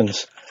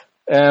questions.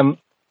 A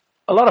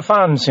lot of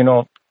fans, you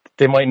know,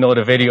 they might know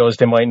the videos,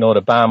 they might know the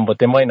band, but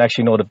they mightn't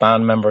actually know the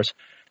band members.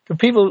 Has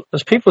people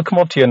come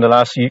up to you in the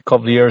last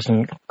couple of years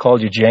and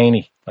called you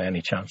Janie by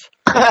any chance?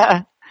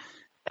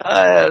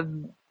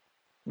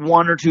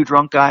 One or two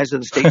drunk guys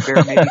at the state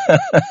fair, maybe.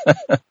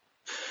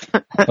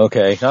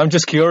 Okay, I'm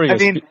just curious. I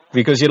mean,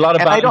 because a lot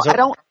of bands. I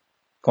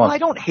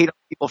don't hate on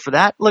people for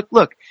that.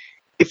 Look.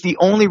 If the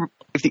only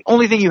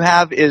thing you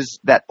have is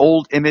that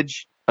old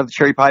image of the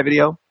Cherry Pie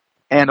video,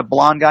 and a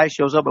blonde guy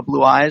shows up with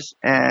blue eyes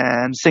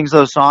and sings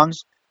those songs,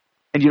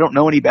 and you don't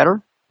know any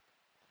better,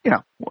 you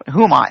know,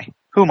 who am I?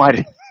 Who am I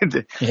to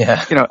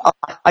yeah. You know,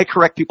 I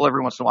correct people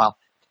every once in a while,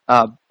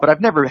 but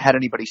I've never had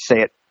anybody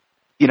say it,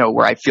 you know,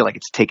 where I feel like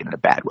it's taken in a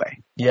bad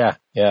way. Yeah.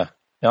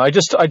 No, I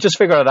just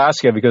figured I'd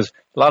ask you because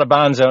a lot of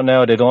bands out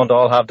now, they don't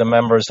all have the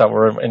members that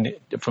were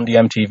from the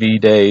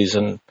MTV days,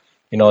 and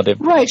you know they.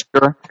 Right,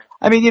 sure.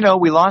 I mean, you know,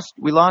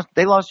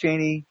 they lost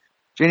Janie.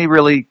 Janie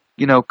really,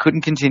 you know,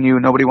 couldn't continue.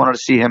 Nobody wanted to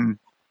see him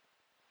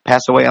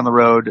pass away on the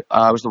road. It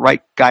was the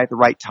right guy at the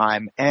right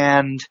time,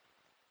 and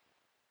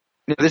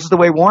you know, this is the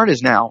way Warrant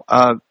is now.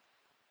 You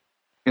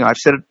know, I've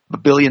said it a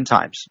billion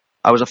times.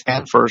 I was a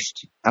fan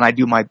first, and I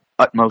do my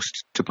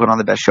utmost to put on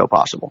the best show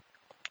possible.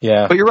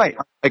 Yeah. But you're right.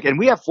 Like, and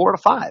we have 4 to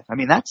 5. I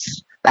mean,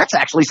 that's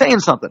actually saying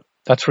something.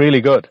 That's really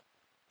good.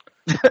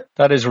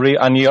 That is real,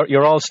 and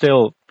you're all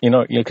still, you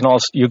know, you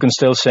can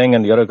still sing,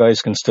 and the other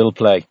guys can still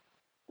play.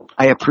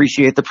 I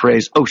appreciate the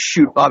praise. Oh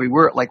shoot, Bobby,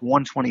 we're at like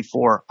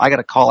 124. I got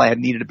a call I had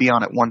needed to be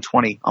on at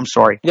 120. I'm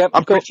sorry. Yep,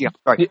 I'm Richie. I'm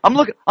sorry.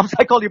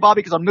 I called you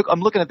Bobby because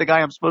I'm looking at the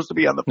guy I'm supposed to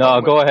be on the phone. No,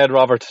 go ahead,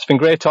 Robert. It's been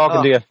great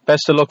talking to you.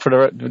 Best of luck for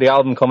the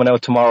album coming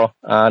out tomorrow,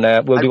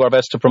 and we'll do our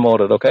best to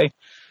promote it. Okay.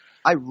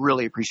 I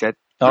really appreciate it.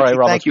 All right,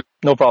 Robert. Thank you.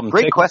 No problem.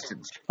 Great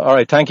questions. All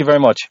right. Thank you very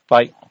much.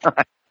 Bye.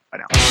 Bye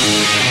now.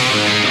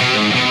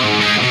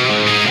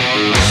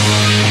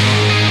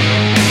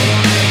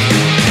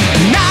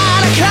 9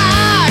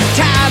 o'clock,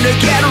 time to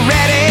get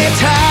ready.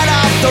 Turn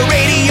up the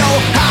radio,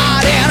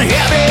 hot and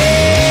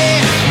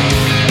heavy.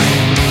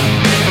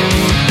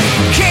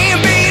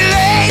 Can't be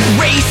late,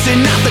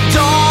 racing out the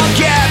door.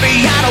 Get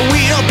behind a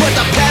wheel, put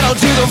the pedal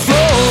to the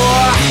floor.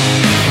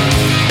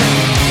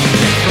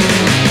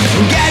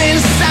 Get in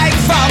sight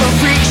for the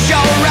freak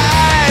show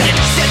ride.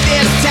 Set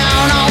this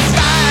town on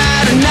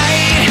fire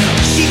tonight.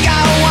 She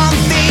got one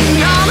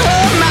thing on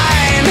her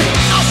mind.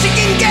 All she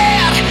can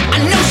get, I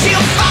know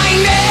she'll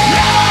find it.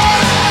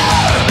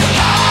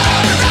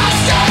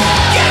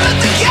 Give it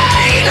the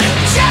cane,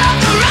 tap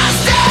the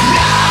roster.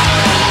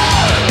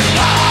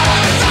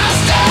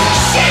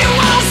 She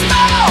won't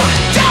smell,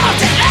 don't have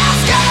to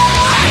ask her.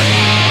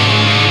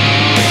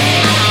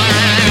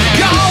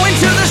 Going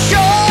to the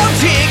show,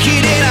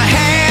 ticket in a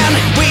hand,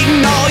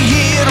 waiting all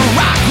year to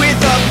rock with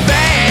the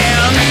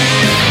band.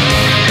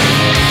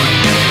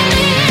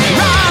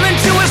 Running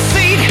to a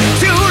seat,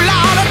 too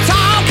loud to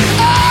talk.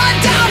 All the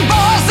down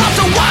boys love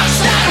to watch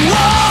that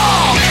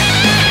walk.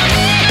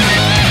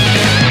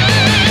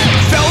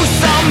 Throw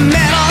some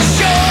metal,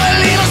 show a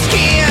little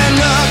skin.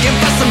 Looking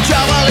for some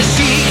trouble if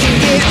she can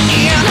get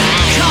in.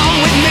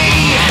 Come with me,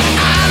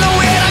 I know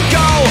where to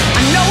go.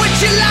 I know what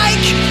you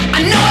like,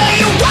 I know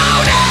you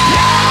want it.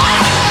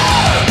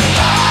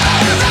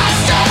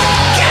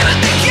 Give it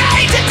the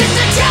gate,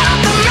 turn up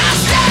the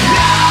master.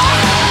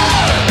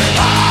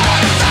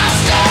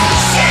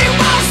 She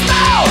won't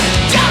smell,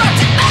 don't have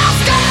to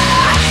ask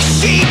her.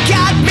 She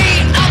got me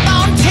up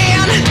on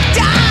 10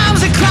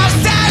 dimes across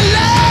that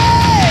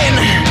lane.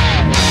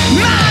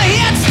 My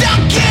head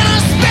stuck in a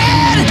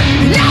spin,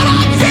 now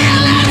I'm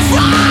feeling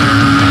fine.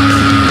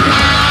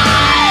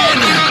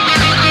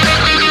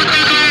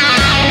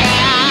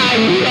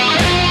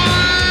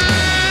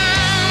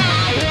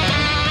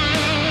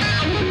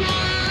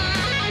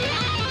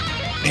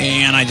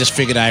 And I just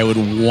figured I would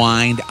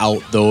wind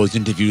out those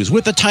interviews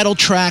with the title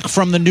track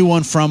from the new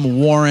one from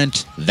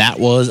Warrant. That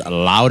was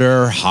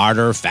Louder,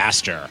 Harder,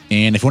 Faster.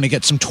 And if you want to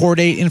get some tour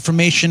date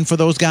information for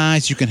those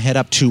guys, you can head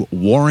up to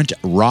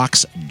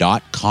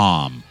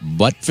warrantrocks.com.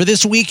 But for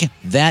this week,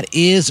 that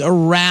is a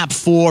wrap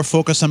for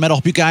Focus on Metal.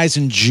 Hope you guys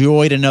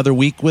enjoyed another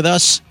week with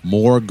us.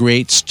 More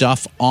great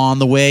stuff on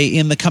the way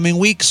in the coming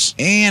weeks.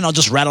 And I'll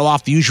just rattle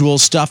off the usual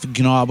stuff. You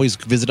can always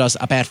visit us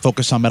up at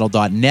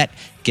focusonmetal.net.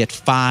 Get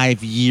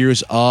 5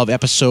 years of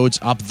episodes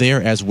up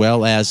there, as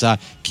well as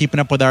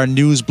keeping up with our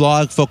news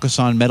blog,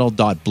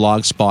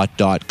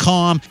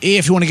 focusonmetal.blogspot.com.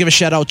 If you want to give a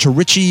shout out to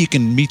Richie, you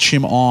can meet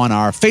him on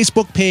our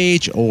Facebook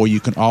page, or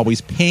you can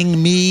always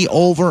ping me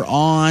over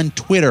on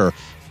Twitter.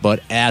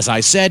 But as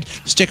I said,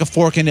 stick a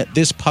fork in it.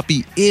 This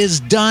puppy is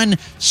done.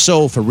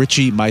 So for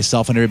Richie,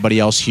 myself, and everybody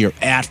else here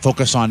at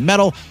Focus on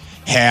Metal,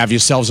 have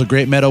yourselves a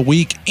great metal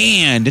week.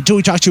 And until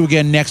we talk to you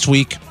again next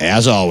week,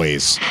 as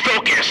always,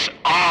 Focus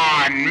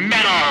on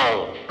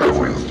Metal.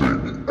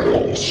 Everything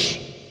else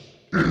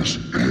is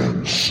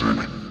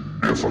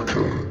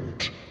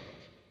insignificant.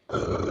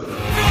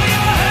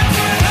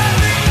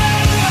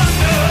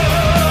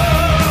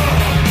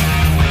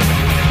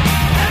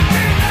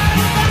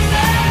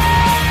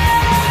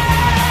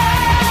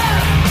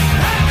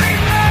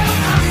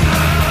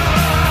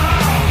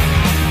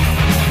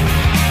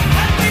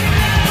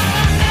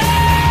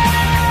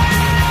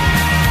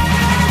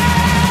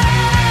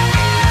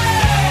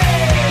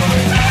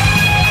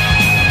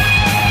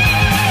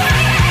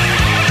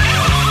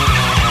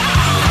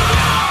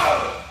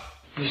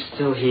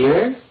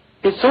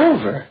 It's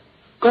over.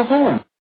 Go home.